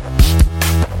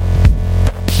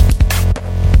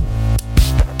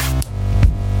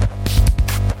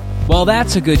 Well,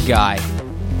 that's a good guy.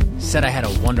 Said I had a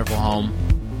wonderful home.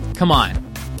 Come on.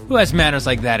 Who has manners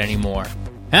like that anymore?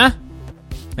 Huh?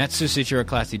 Matt Sucich, you're a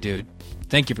classy dude.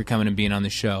 Thank you for coming and being on the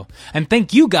show. And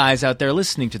thank you guys out there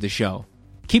listening to the show.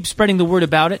 Keep spreading the word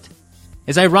about it.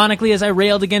 As ironically as I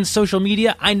railed against social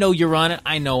media, I know you're on it.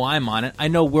 I know I'm on it. I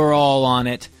know we're all on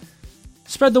it.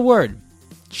 Spread the word.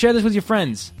 Share this with your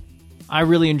friends. I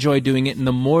really enjoy doing it, and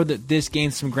the more that this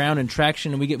gains some ground and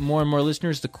traction and we get more and more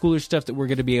listeners, the cooler stuff that we're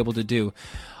going to be able to do.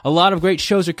 A lot of great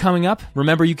shows are coming up.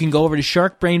 Remember, you can go over to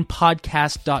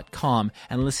sharkbrainpodcast.com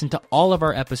and listen to all of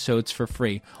our episodes for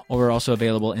free, or we're also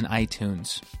available in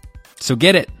iTunes. So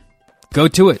get it. Go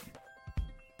to it.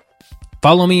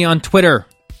 Follow me on Twitter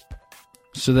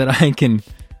so that I can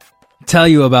tell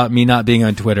you about me not being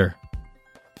on Twitter.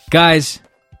 Guys,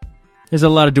 there's a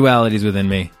lot of dualities within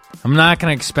me. I'm not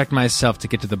going to expect myself to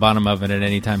get to the bottom of it at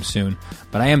any time soon,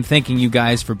 but I am thanking you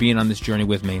guys for being on this journey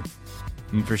with me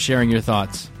and for sharing your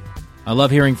thoughts. I love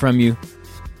hearing from you.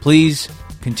 Please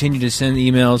continue to send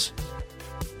emails.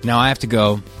 Now I have to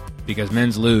go because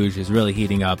Men's Luge is really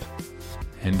heating up,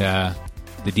 and the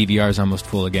DVR is almost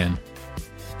full again.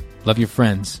 Love your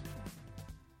friends,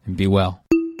 and be well.